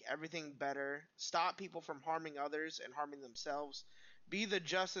and make everything better, stop people from harming others and harming themselves, be the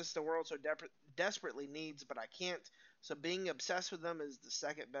justice the world so desperately needs, but I can't. So being obsessed with them is the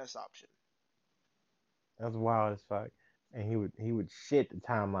second best option. That's wild as fuck. And he would shit the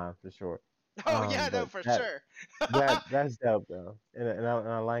timeline for sure. Oh yeah, no, But for sure. that's dope though, and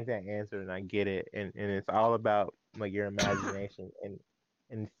I like that answer, and I get it, and it's all about like your imagination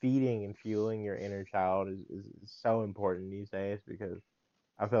and feeding and fueling your inner child is so important these days because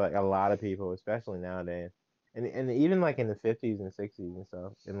I feel like a lot of people, especially nowadays, and even like in the 50s and 60s and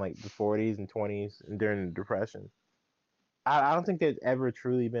stuff, in like the 40s and 20s and during the Depression, I don't think there's ever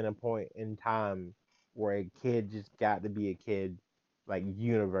truly been a point in time where a kid just got to be a kid like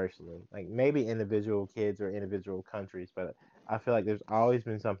universally. Like maybe individual kids or individual countries, but I feel like there's always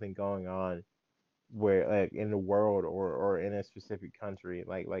been something going on where like in the world or in a specific country,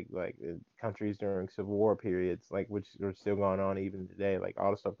 countries during civil war periods, like which are still going on even today, like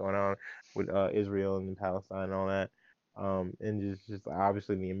all the stuff going on with Israel and Palestine and all that. And just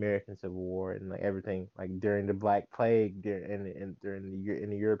obviously the American Civil War and like everything like during the Black Plague and during in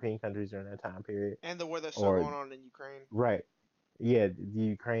the European countries during that time period, And the war that's still or going on in Ukraine. right, yeah, the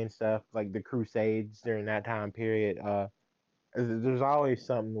Ukraine stuff, like the Crusades during that time period. There's always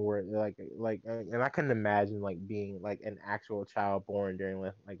something where and I couldn't imagine like being like an actual child born during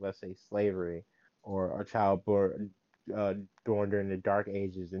like let's say slavery or a child born uh born during the dark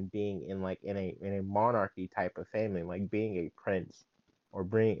ages and being in like in a monarchy type of family, like being a prince or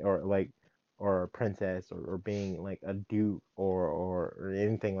being or a princess or being like a duke or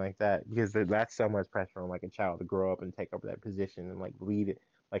anything like that, because that's so much pressure on like a child to grow up and take over that position and like lead it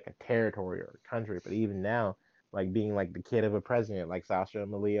like a territory or a country. But even now, like being like the kid of a president like Sasha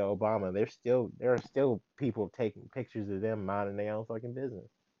and Malia Obama, there are still people taking pictures of them minding their own fucking business.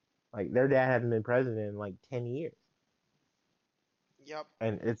 Like their dad hasn't been president in like 10 years, Yep.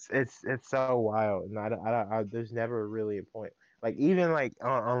 and it's so wild. And there's never really a point. Like even like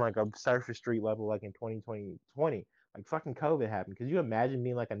on like a surface street level, like in 2020, like fucking COVID happened. Could you imagine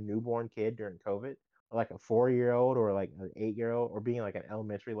being like a newborn kid during COVID, or like a 4 year old, or like an 8 year old, or being like an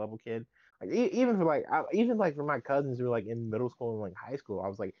elementary level kid? Like even for like even like for my cousins who were like in middle school and like high school, I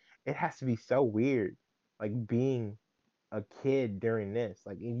was like, it has to be so weird, like being a kid during this.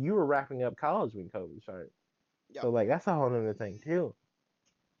 Like and you were wrapping up college when COVID started, Yep. so like that's a whole other thing too.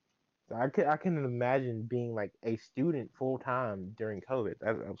 So I couldn't imagine being like a student full time during COVID.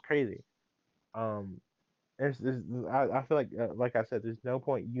 That was crazy. Um, there's I feel like I said, there's no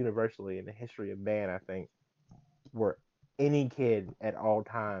point universally in the history of man, I think, where any kid at all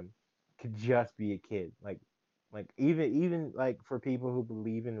time could just be a kid. Like even like for people who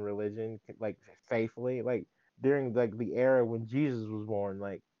believe in religion like faithfully, like during like the era when Jesus was born,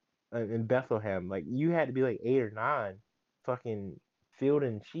 like in Bethlehem, like you had to be like 8 or 9, fucking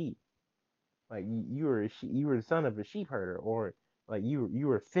fielding sheep. Like you were you were the son of a sheep herder, or like you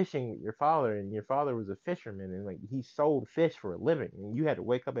were fishing with your father, and your father was a fisherman, and like he sold fish for a living, and you had to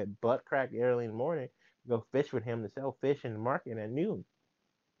wake up at butt crack early in the morning, go fish with him to sell fish in the market at noon,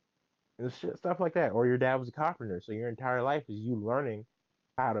 and shit, stuff like that. Or your dad was a carpenter, so your entire life is you learning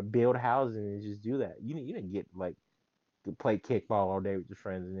how to build houses and just do that. You didn't get like to play kickball all day with your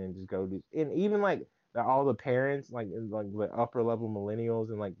friends and then just go do. And even like all the parents, like the upper level millennials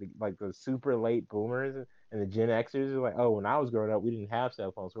and like the super late boomers, And the Gen Xers are like, oh, when I was growing up, we didn't have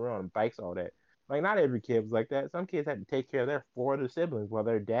cell phones, so we were on bikes all day. Like, not every kid was like that. Some kids had to take care of their 4 other siblings while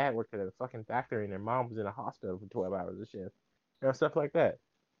their dad worked at a fucking factory and their mom was in a hospital for 12 hours a shift. Stuff like that.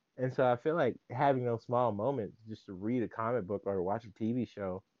 And so I feel like having those small moments just to read a comic book or to watch a TV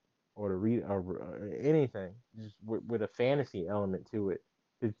show or to read or anything just with a fantasy element to it.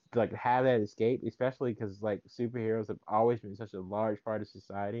 To like have that escape, especially because like superheroes have always been such a large part of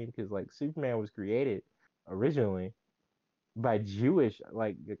society. Because like Superman was created originally by Jewish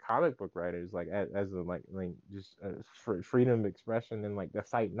like the comic book writers, like as a like just for freedom of expression and like to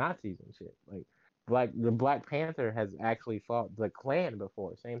fight Nazis and shit. Like the Black Panther has actually fought the Klan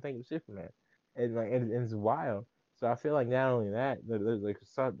before. Same thing with Superman, and like and it's wild. So I feel like not only that, like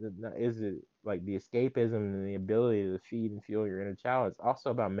is it like the escapism and the ability to feed and fuel your inner child. It's also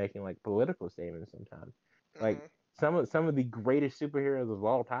about making like political statements sometimes. Like some of the greatest superheroes of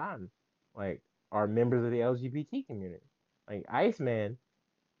all time, like are members of the LGBT community. Like Iceman,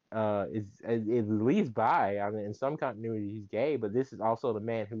 is at least bi. I mean, in some continuity, he's gay, but this is also the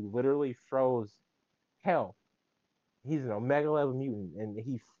man who literally froze hell. He's an Omega level mutant, and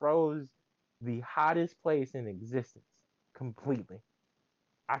he froze the hottest place in existence completely.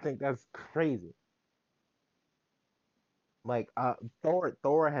 I think that's crazy. Like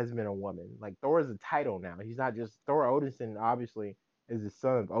Thor has been a woman. Like Thor is a title now. He's not just Thor. Odinson obviously is the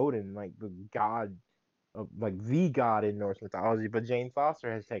son of Odin, like the god of like the god in Norse mythology. But Jane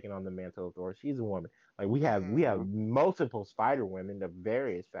Foster has taken on the mantle of Thor. She's a woman. Like we have multiple Spider Women of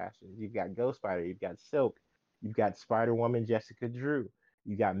various fashions. You've got Ghost Spider, you've got Silk, you've got Spider Woman Jessica Drew,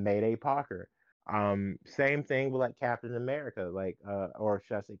 you got Mayday Parker. Same thing with like Captain America, like or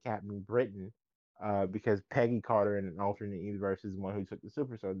should I say Captain Britain, because Peggy Carter in an alternate universe is the one who took the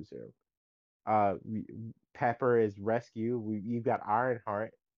Super Soldier Serum. Uh, Pepper is Rescue. You've got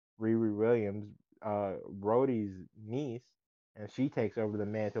Ironheart, Riri Williams, Rhodey's niece, and she takes over the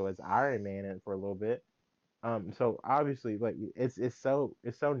mantle as Iron Man for a little bit. So obviously, like it's so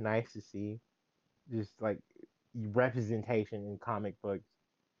nice to see just like representation in comic books,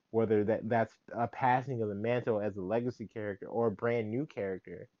 whether that's a passing of the mantle as a legacy character or a brand new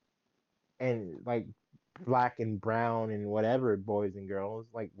character, and like black and brown and whatever boys and girls,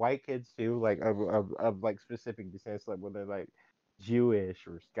 like white kids too, like of like specific descents, like whether like Jewish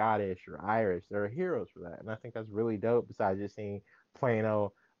or Scottish or Irish, there are heroes for that, and I think that's really dope. Besides just seeing plain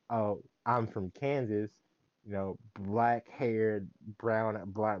old, oh, I'm from Kansas, black haired, brown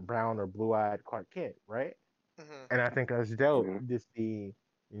or blue eyed Clark Kent, right? And I think that's dope. Just the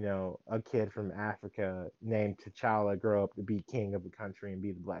a kid from Africa named T'Challa grow up to be king of the country and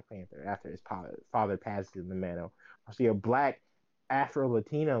be the Black Panther after his father passes in the mantle. I see a black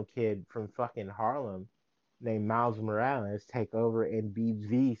Afro-Latino kid from fucking Harlem named Miles Morales take over and be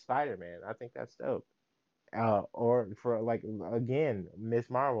the Spider-Man. I think that's dope. Or for like again, Miss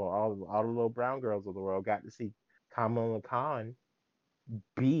Marvel, all the little brown girls of the world got to see Kamala Khan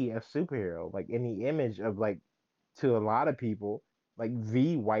be a superhero, like in the image of like to a lot of people, like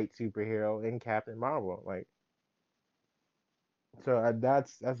the white superhero in Captain Marvel. Like, so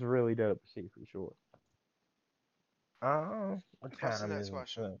that's really dope to see for sure. What What's the time next is it?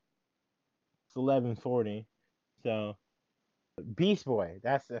 question? It's 11:40. So Beast Boy.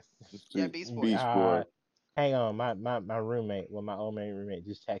 That's yeah, Beast Boy. Hang on, my roommate, my old man roommate,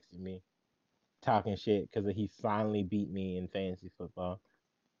 just texted me talking shit because he finally beat me in fantasy football.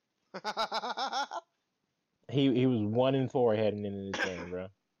 He was 1-4 heading into this game, bro.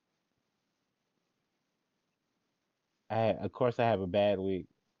 Of course I have a bad week.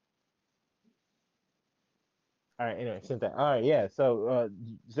 All right, anyway, since that, all right, yeah. So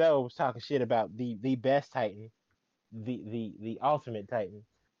Zoe was talking shit about the best Titan, the ultimate Titan,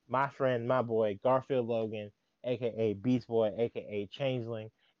 my friend, my boy Garfield Logan, aka Beast Boy, aka Changeling,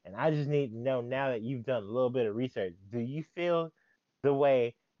 and I just need to know now that you've done a little bit of research, do you feel the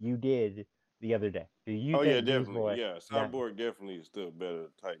way you did the other day? Do you Oh think yeah, Beast definitely. Boy? Yeah, Cyborg definitely is still better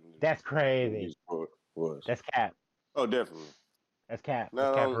Titan That's than crazy. Beast Boy was. That's cap. Oh, definitely. That's cap.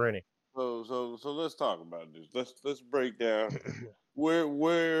 Not That's only Caparoni. so let's talk about this. Let's break down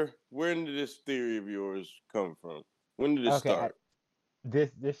where did this theory of yours come from? When did it start?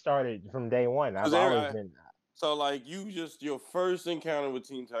 This started from day one. I've always been. So like your first encounter with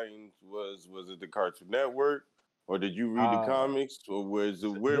Teen Titans was it the Cartoon Network, or did you read the comics, or where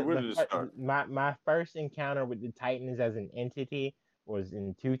did it start? My first encounter with the Titans as an entity was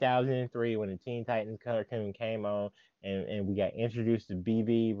in 2003 when the Teen Titans cartoon came on, and we got introduced to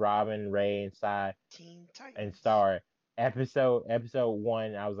BB, Robin, Ray, and Sai, and Star. Episode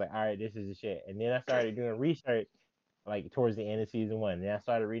 1, I was like, all right, this is the shit. And then I started doing research. like towards the end of season 1. And then I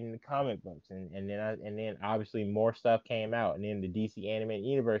started reading the comic books, and then obviously more stuff came out, and then the DC animated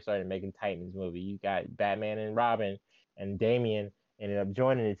universe started making Titans movie. You got Batman and Robin, and Damian ended up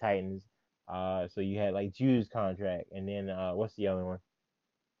joining the Titans. So you had like Jew's contract, and then what's the other one?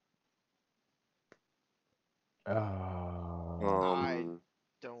 I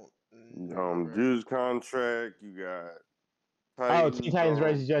don't remember. Jew's contract. You got Teen Titans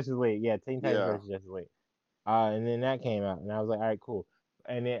versus Justice League. Yeah, Teen Titans versus Justice League. And then that came out, and I was like, all right, cool.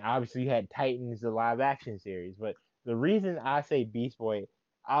 And then obviously you had Titans, the live action series. But the reason I say Beast Boy,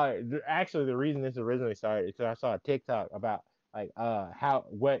 actually the reason this originally started is because I saw a TikTok about like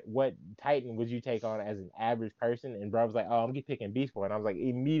what Titan would you take on as an average person, and bro was like, oh, I'm picking Beast Boy, and I was like,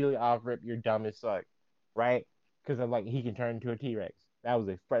 immediately off rip, you're dumb as fuck, right? Because I'm like, he can turn into a T-Rex. That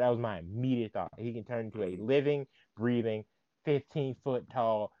was my immediate thought. He can turn into a living, breathing, 15-foot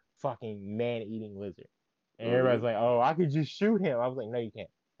tall fucking man-eating lizard. And everybody's like, oh, I could just shoot him. I was like, no, you can't.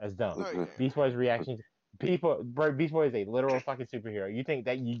 That's dumb. No, Beast Boy's reactions. Beast Boy is a literal fucking superhero. You think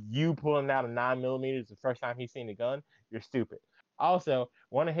that you pulling out a 9mm the first time he's seen a gun? You're stupid. Also,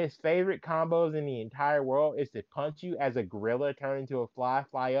 one of his favorite combos in the entire world is to punch you as a gorilla, turn into a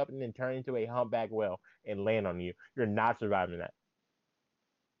fly up, and then turn into a humpback whale and land on you. You're not surviving that.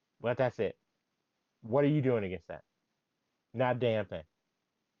 But that's it. What are you doing against that? Not a damn thing.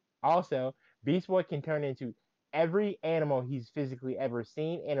 Also, Beast Boy can turn into every animal he's physically ever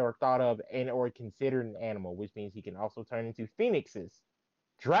seen and or thought of and or considered an animal, which means he can also turn into phoenixes,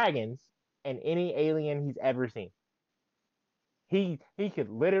 dragons, and any alien he's ever seen. He could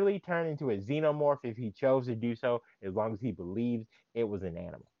literally turn into a xenomorph if he chose to do so, as long as he believes it was an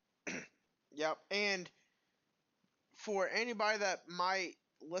animal. Yep, and for anybody that might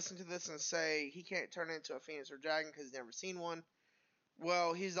listen to this and say he can't turn into a phoenix or dragon because he's never seen one,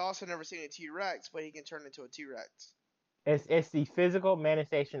 well, he's also never seen a T-Rex, but he can turn into a T-Rex. It's the physical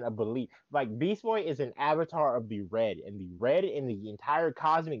manifestation of belief. Like Beast Boy is an avatar of the red, and the red in the entire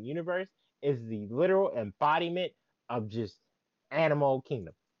cosmic universe is the literal embodiment of just animal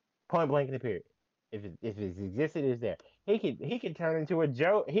kingdom. Point blank in the period. If it existed, it's there. He could turn into a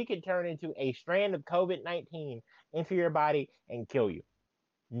joke. He could turn into a strand of COVID-19 into your body and kill you.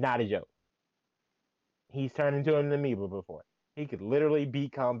 Not a joke. He's turned into an amoeba before. He could literally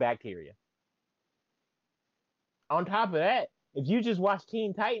become bacteria. On top of that, if you just watch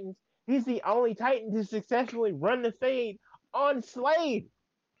Teen Titans, he's the only Titan to successfully run the fade on Slade.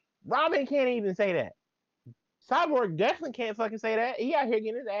 Robin can't even say that. Cyborg definitely can't fucking say that. He out here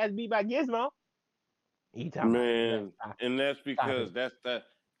getting his ass beat by Gizmo. Man, and that's because that's that.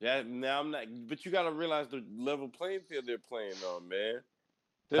 Now I'm not. But you got to realize the level playing field they're playing on, man.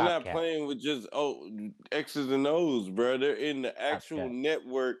 They're not playing with just X's and O's, bro. They're in the actual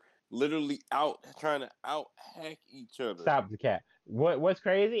network, literally trying to out hack each other. Stop the cat. What's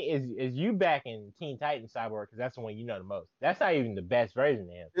crazy is you back in Teen Titans Cyborg because that's the one you know the most. That's not even the best version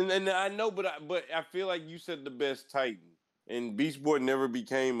of him. And I know, but I feel like you said the best Titan, and Beast Boy never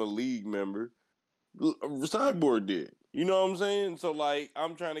became a league member. Cyborg did. You know what I'm saying? So like,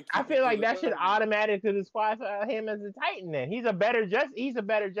 I'm trying to. I feel like that should automatically disqualify him as a Titan. Then he's a better Justice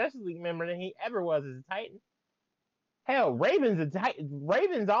League member than he ever was as a Titan. Hell, Raven's a Titan.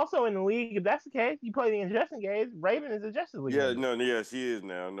 Raven's also in the league. If that's the case, you play the Injustice games. Raven is a Justice League. Yeah, she is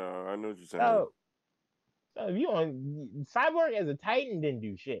now. No, I know what you're saying. So if you on Cyborg as a Titan didn't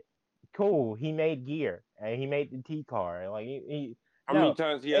do shit. Cool, he made gear and he made the T-car. Like he how many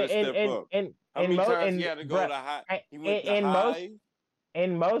times he had to step up? How many times he had to go to high? He went to high.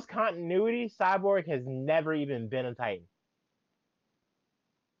 In most continuity, Cyborg has never even been a Titan.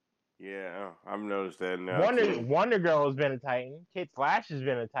 Yeah, I've noticed that now. Wonder Girl has been a Titan. Kid Flash has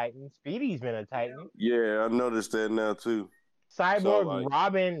been a Titan. Speedy's been a Titan. Yeah, I noticed that now too. Cyborg,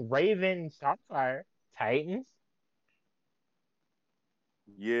 Robin, Raven, Starfire, Titans.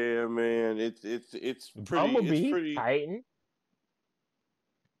 Yeah, man, it's pretty. Bumblebee, it's pretty Titan.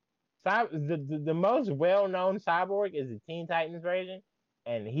 The most well-known Cyborg is the Teen Titans version,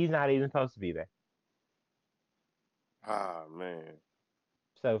 and he's not even supposed to be there. Ah, man.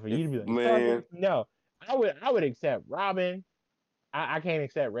 So for you to be like, man, no, I would accept Robin. I can't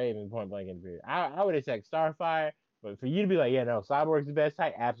accept Raven point blank in the period. I would accept Starfire, but for you to be like, yeah, no, Cyborg's the best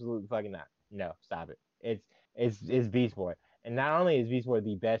Titan, absolutely fucking not. No, stop it. It's Beast Boy. And not only is Beast Boy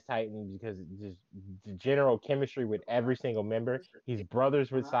the best Titan because just the general chemistry with every single member. He's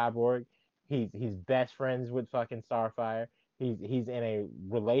brothers with Cyborg. He's best friends with fucking Starfire. He's in a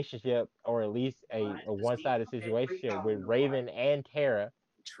relationship, or at least a one-sided situation with Raven and Terra.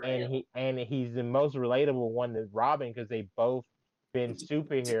 And he's the most relatable one to Robin because they both been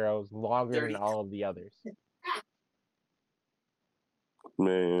superheroes longer than all of the others.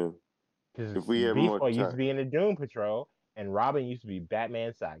 Man, Because if we had Beast more Boy used to time. be in the Doom Patrol, and Robin used to be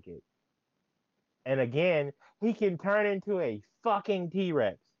Batman's sidekick. And again, he can turn into a fucking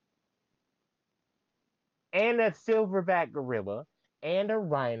T-Rex. And a silverback gorilla, and a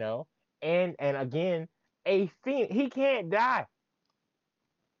rhino, and again, a phoenix. He can't die.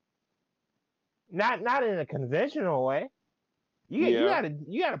 Not in a conventional way. You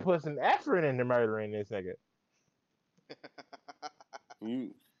gotta put some effort into murdering this nigga.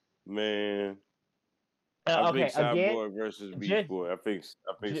 Man. I think Cyborg versus Beast Boy. I think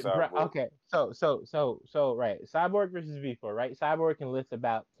Cyborg. Okay, so right, Cyborg versus Beast Boy, right? Cyborg can lift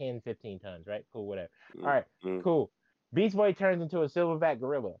about 10, 15 tons, right? Cool, whatever. All right, cool. Beast Boy turns into a silverback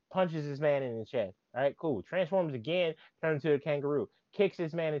gorilla, punches his man in the chest. All right, cool. Transforms again, turns into a kangaroo, kicks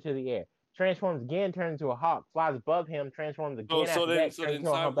his man into the air. Transforms again, turns into a hawk, flies above him, transforms again so then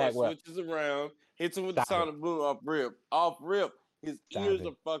Cyborg switches around, hits him with the sonic boom off rip. His ears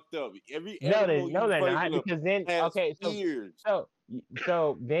are fucked up. Every animal they're not, because then ears.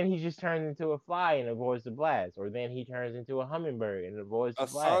 So then he just turns into a fly and avoids the blast, or then he turns into a hummingbird and avoids the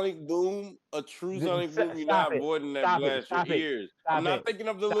blast. Sonic boom, a true sonic boom. You're not avoiding that blast. Your ears. I'm not thinking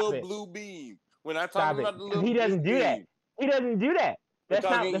of the little blue beam. We're not talking about the little. He doesn't do that. He doesn't do that. That's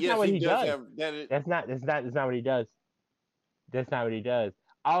not what he does. That's not what he does. That's not what he does.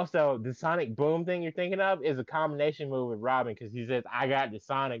 Also, the sonic boom thing you're thinking of is a combination move with Robin, because he says, "I got the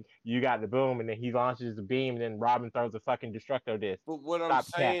sonic, you got the boom," and then he launches the beam, and then Robin throws a fucking Destructo disc. But what I'm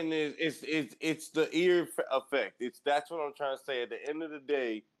saying is, it's the ear effect. That's what I'm trying to say. At the end of the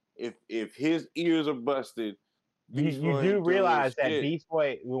day, if his ears are busted, you do realize that Beast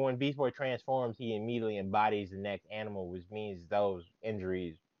Boy, when Beast Boy transforms, he immediately embodies the next animal, which means those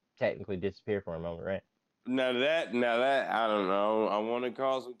injuries technically disappear for a moment, right? Now that I don't know. I want to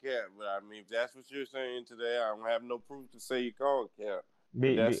call some cap, but I mean, if that's what you're saying today, I don't have no proof to say you called cap.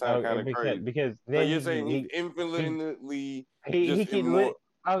 That sounds kind of crazy. Because then you're saying he's infinitely he can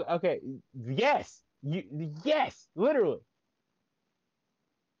okay. Yes, yes, literally.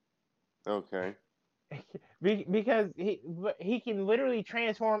 Okay. Because he can literally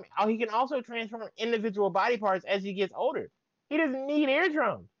transform. He can also transform individual body parts as he gets older. He doesn't need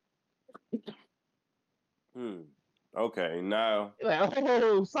eardrums. Okay, now. Like,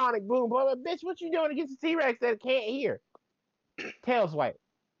 oh, sonic boom, blah, blah, bitch, what you doing against a T-Rex that can't hear? Tail swipe.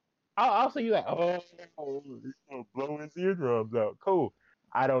 Also, you like, blowing his eardrums out. Cool.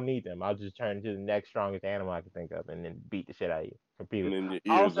 I don't need them. I'll just turn into the next strongest animal I can think of and then beat the shit out of you. Completely. And then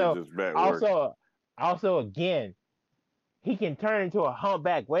your ears are just bad work. Also, again, he can turn into a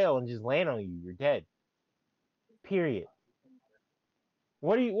humpback whale and just land on you. You're dead. Period.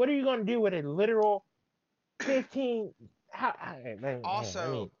 What are you going to do with a literal 15?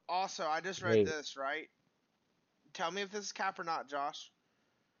 Also, I just read this, right? Tell me if this is cap or not, Josh.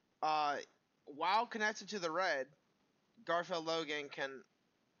 While connected to the Red, Garfield Logan can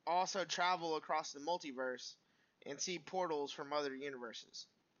also travel across the multiverse and see portals from other universes.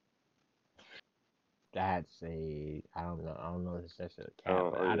 I don't know if it's a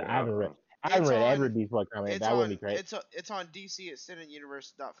cap. I haven't read every Beast Boy comic. That wouldn't be great. It's on DC Extended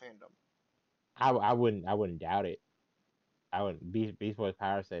Universe.fandom. I wouldn't doubt it. I would. Beast Boy's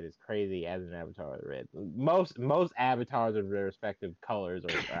power set is crazy as an avatar of the Red. Most avatars of their respective colors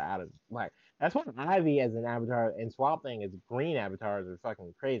are out of like. That's what Ivy as an avatar and Swamp Thing as green avatars are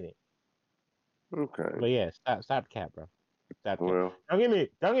fucking crazy. Okay. But yeah, stop the cap, bro. Well, don't get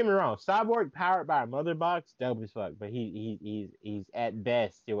me wrong. Cyborg powered by a mother box, dope as fuck. But he's at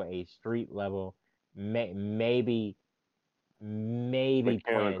best still a street level, maybe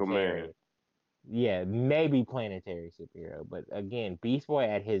mechanical planetary. Man. Yeah, maybe planetary superhero. But again, Beast Boy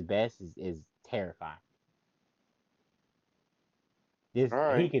at his best is terrifying. He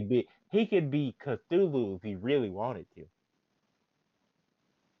could be Cthulhu if he really wanted to.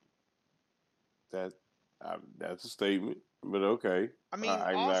 That's a statement, but okay. I mean,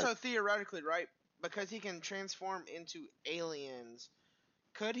 also theoretically, right? Because he can transform into aliens.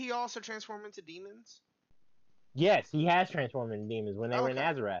 Could he also transform into demons? Yes, he has transformed into demons when they were in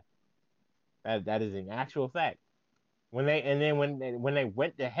Azeroth. That is an actual fact. When they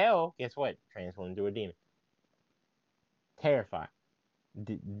went to hell, guess what? Transformed into a demon. Terrifying.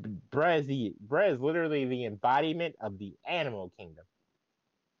 Bruh is literally the embodiment of the animal kingdom.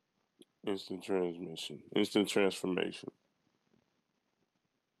 Instant transmission. Instant transformation.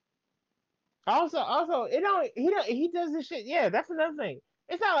 Also, he does this shit. Yeah, that's another thing.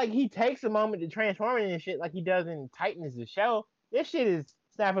 It's not like he takes a moment to transform into shit like he does in Titans the show. This shit is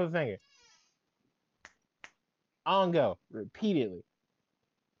snap of a finger. On go. Repeatedly.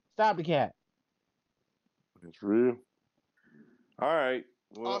 Stop the cat. It's real. All right.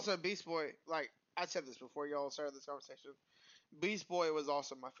 Well, Also, Beast Boy, like I said this before y'all started this conversation. Beast Boy was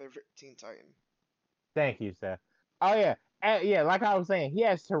also my favorite Teen Titan. Thank you, Seth. Oh yeah, yeah. Like I was saying, he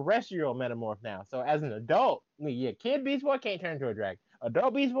has terrestrial metamorph now. So as an adult, yeah, kid Beast Boy can't turn into a dragon.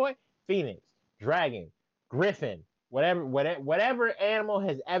 Adult Beast Boy, Phoenix, dragon, griffin, whatever animal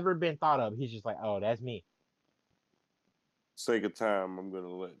has ever been thought of, he's just like, oh, that's me. Sake of time, I'm gonna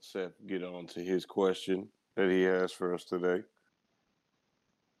let Seth get on to his question that he has for us today.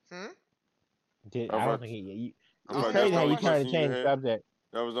 I don't think he. It's Oh, crazy no how you more trying to you change the had? subject.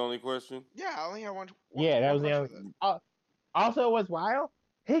 That was the only question? Yeah, I only had one. Yeah, that was the question. only. Also, what's wild?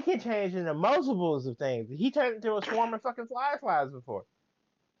 He can change into multiples of things. He turned into a swarm of fucking fireflies before.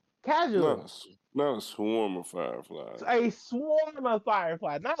 Casually. Not a swarm of fireflies. A swarm of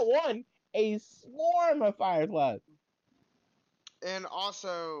fireflies. Not one, a swarm of fireflies. And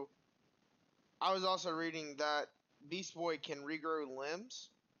also, I was also reading that Beast Boy can regrow limbs.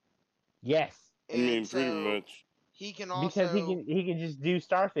 Yes. And I mean, pretty much. He can also because he can just do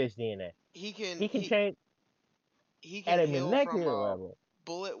starfish DNA. He can change. He can at a heal molecular from level.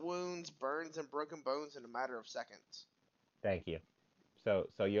 Bullet wounds, burns, and broken bones in a matter of seconds. Thank you. So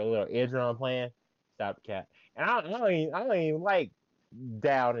your little eardrum plan, stop cat. And I don't even like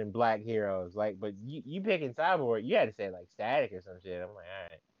down and black heroes. Like, but you picking Cyborg, you had to say like Static or some shit. I'm like, all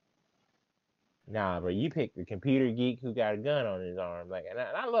right. Nah, bro, you picked the computer geek who got a gun on his arm. Like, and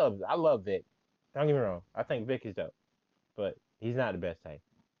I love Vic. Don't get me wrong. I think Vic is dope, but he's not the best type.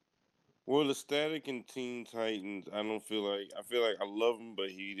 Well, the Static and Teen Titans, I feel like I love him, but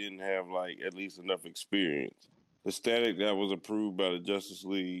he didn't have like at least enough experience. The Static that was approved by the Justice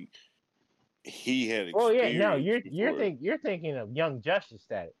League, he had experience. Well, yeah, no, you're thinking of Young Justice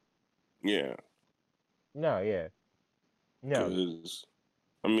Static. Yeah. No, yeah. No. Because,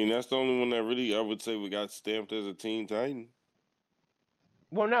 I mean, that's the only one that really, I would say, we got stamped as a Teen Titan.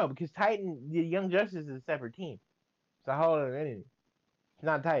 Well, no, because the Young Justice is a separate team. It's a whole other entity. It's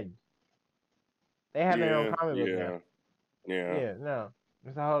not Titans. They have their own comic book now. Yeah, no.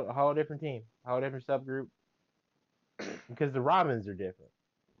 It's a whole different team. A whole different subgroup. Because the Robins are different.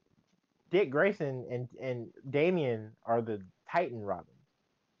 Dick Grayson and Damian are the Titan Robins.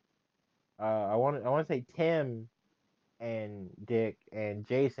 I want to say Tim and Dick and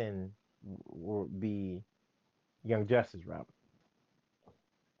Jason will be Young Justice Robin.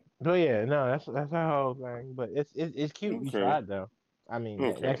 But yeah, no, that's the whole thing. But it's cute. Okay. You tried though. I mean,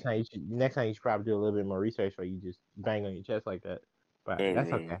 next time you should probably do a little bit more research, or you just bang on your chest like that. But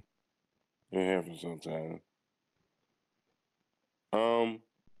that's okay. It happens sometimes. I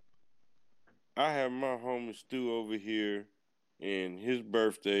have my homie Stu over here, and his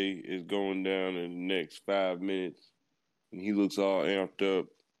birthday is going down in the next 5 minutes, and he looks all amped up.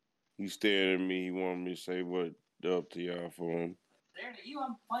 He stared at me. He wanted me to say what up to y'all for him. Staring at you,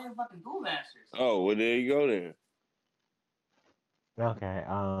 I'm playing fucking Duel Masters. Oh, well, there you go then. Okay.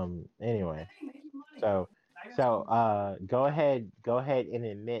 Anyway, so go ahead and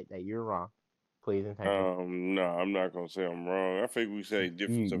admit that you're wrong, please and thank you. No, I'm not gonna say I'm wrong. I think we say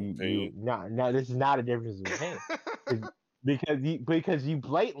difference of opinion. No, this is not a difference of opinion. because you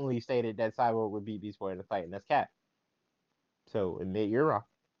blatantly stated that Cyborg would beat Beast Boy in the fight, and that's cap. So admit you're wrong.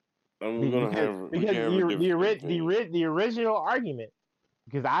 The original argument,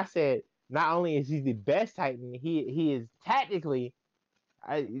 because I said not only is he the best Titan, he is tactically.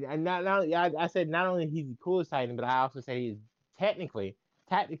 I said not only he's the coolest Titan, but I also said he is tactically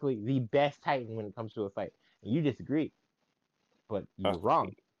the best Titan when it comes to a fight. And you disagreed, but you were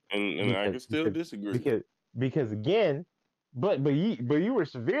wrong. And I can still disagree because again, but you were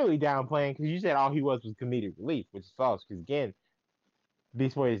severely downplaying because you said all he was comedic relief, which is false. Because again,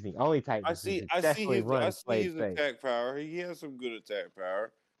 Beast Boy is the only Titan. I see his attack power. He has some good attack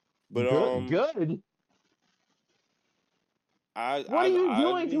power, but good. What are you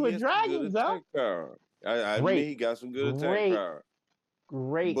doing to a dragon, though? I admit he got some good attack power.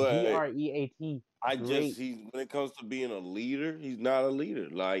 Great, GREAT. When it comes to being a leader, he's not a leader.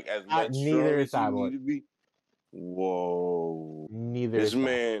 Like as much neither is he need to be. Whoa! This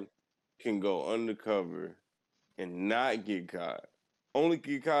man can go undercover and not get caught. Only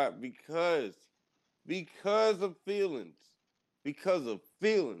get caught because of feelings. Because of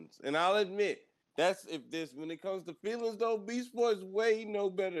feelings. And I'll admit, when it comes to feelings though, Beast Boy is way no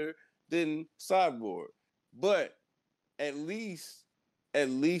better than Cyborg. But at least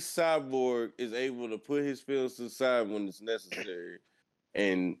Cyborg is able to put his feelings to the side when it's necessary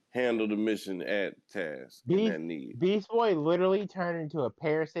and handle the mission at task and at need. Beast Boy literally turned into a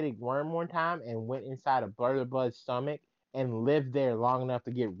parasitic worm one time and went inside a Brother Blood's stomach and lived there long enough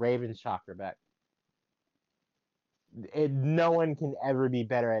to get Raven's chakra back. No one can ever be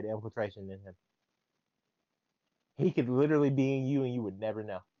better at infiltration than him. He could literally be in you and you would never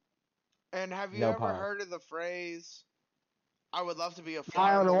know. And have you ever heard of the phrase, I would love to be a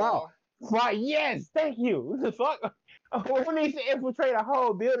fly on the wall? Fly, yes, thank you. What the fuck? Who needs to infiltrate a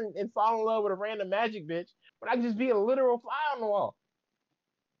whole building and fall in love with a random magic bitch when I can just be a literal fly on the wall?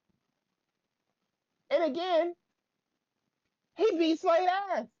 And again, he beat Slade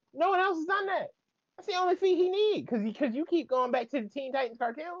ass. No one else has done that. That's the only feat he needs. Because you keep going back to the Teen Titans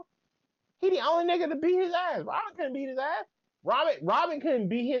cartoon. He the only nigga to beat his ass. Robin couldn't beat his ass. Robin couldn't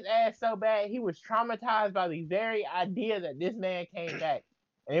beat his ass so bad he was traumatized by the very idea that this man came back.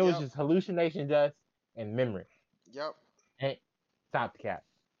 And it was just hallucination dust and memory. Yep. Hey, stop the cap.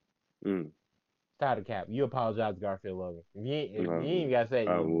 Stop the cap. You apologize to Garfield Logan. You ain't even gotta say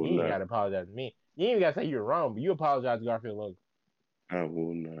you ain't gotta apologize to me. You ain't even gotta say you're wrong, but you apologize to Garfield Logan. I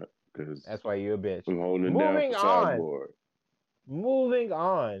will not, because that's why you're a bitch. I'm holding down for Cyborg. Moving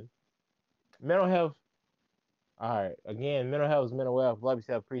on. Mental health. All right. Again, mental health is mental wealth. Love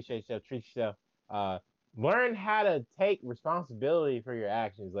yourself, appreciate yourself, treat yourself. Learn how to take responsibility for your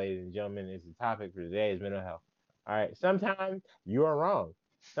actions, ladies and gentlemen. Is the topic for today is mental health. All right. Sometimes you are wrong.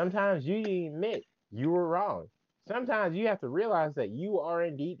 Sometimes you admit you were wrong. Sometimes you have to realize that you are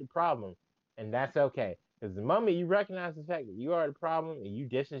indeed the problem, and that's okay. Because the moment you recognize the fact that you are the problem and you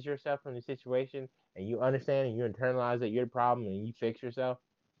distance yourself from the situation and you understand and you internalize that you're the problem and you fix yourself,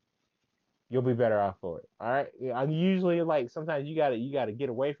 you'll be better off for it. All right. I'm usually like sometimes you gotta get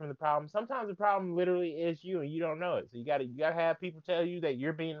away from the problem. Sometimes the problem literally is you and you don't know it. So you gotta have people tell you that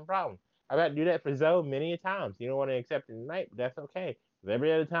you're being the problem. I've had to do that for Zoe many a times. You don't want to accept it tonight, but that's okay. But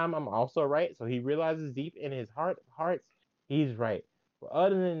every other time I'm also right. So he realizes deep in his hearts he's right. But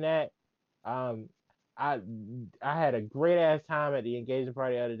other than that, I had a great ass time at the engagement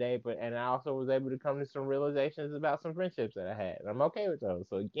party the other day, and I also was able to come to some realizations about some friendships that I had. And I'm okay with those.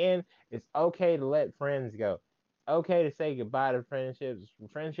 So again, it's okay to let friends go. Okay to say goodbye to friendships.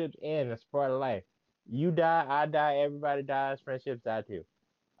 Friendships end. That's part of life. You die, I die, everybody dies, friendships die too.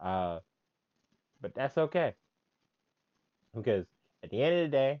 But that's okay. Because at the end of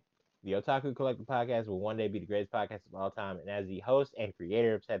the day, the Otaku Collective Podcast will one day be the greatest podcast of all time. And as the host and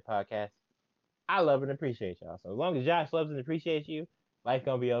creator of said podcast, I love and appreciate y'all. So as long as Josh loves and appreciates you, life's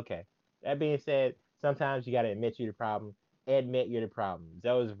gonna be okay. That being said, sometimes you gotta admit you're the problem. Admit you're the problem.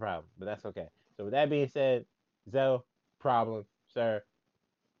 Zoe's the problem, but that's okay. So with that being said, Zoe, problem, sir,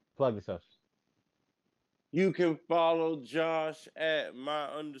 plug the socials. You can follow Josh at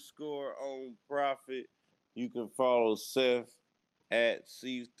my_own_profit. You can follow Seth at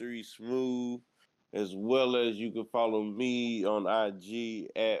C3Smooth, as well as you can follow me on IG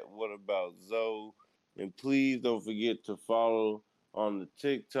at whataboutzoe. And please don't forget to follow on the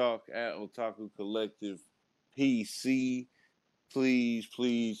TikTok at Otaku Collective PC. Please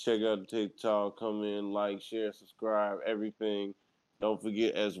check out the TikTok. Come in, like, share, subscribe, everything. Don't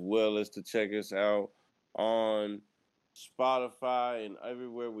forget as well as to check us out on Spotify and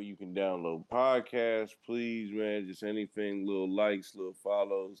everywhere where you can download podcasts. Please, man, just anything, little likes, little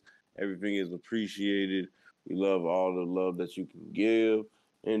follows. Everything is appreciated. We love all the love that you can give.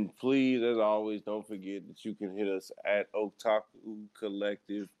 And please, as always, don't forget that you can hit us at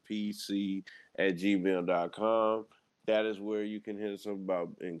otakucollectivepc@gmail.com. That is where you can hit us up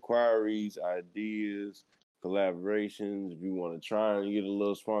about inquiries, ideas, collaborations. If you want to try and get a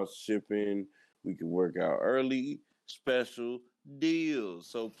little sponsorship in, we can work out early special deals.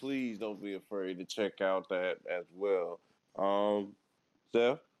 So please don't be afraid to check out that as well.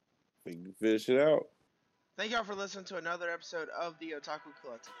 Steph, we can finish it out. Thank y'all for listening to another episode of the Otaku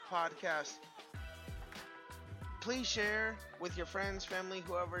Collective Podcast. Please share with your friends, family,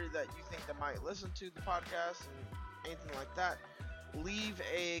 whoever that you think that might listen to the podcast and anything like that. Leave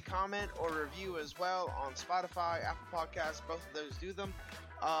a comment or review as well on Spotify, Apple Podcasts. Both of those do them.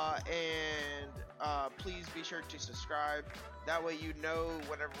 And please be sure to subscribe. That way you know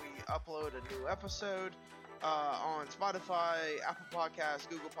whenever we upload a new episode on Spotify, Apple Podcasts,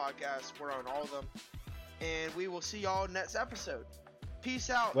 Google Podcasts. We're on all of them. And we will see y'all next episode.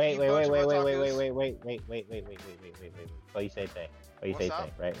 Peace out. Wait. Before you say that.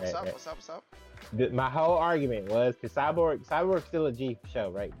 What's up? My whole argument was because Cyborg's still a G for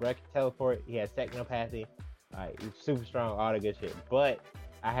show, right? Brett can teleport. He has technopathy. He's super strong, all the good shit. But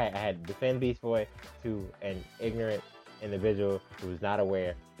I had to defend Beast Boy to an ignorant individual who was not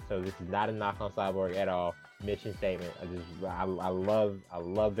aware. So this is not a knock on Cyborg at all. Mission statement. I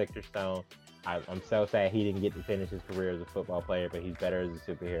love Victor Stone. I'm so sad he didn't get to finish his career as a football player, but he's better as a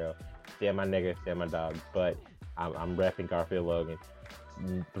superhero. Still my nigga, still my dog. But I'm repping Garfield Logan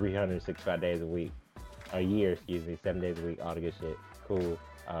 365 days a week. A year, excuse me, 7 days a week, all the good shit. Cool.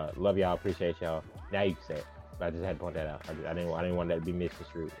 Love y'all, appreciate y'all. Now you can say it. But I just had to point that out. I didn't want that to be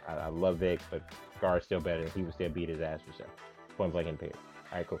misconstrued. I love Vic, but Scar's still better. He would still beat his ass for sure. Point blank in period.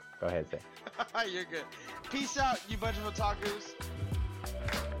 All right, cool. Go ahead, say. You're good. Peace out, you bunch of otakus.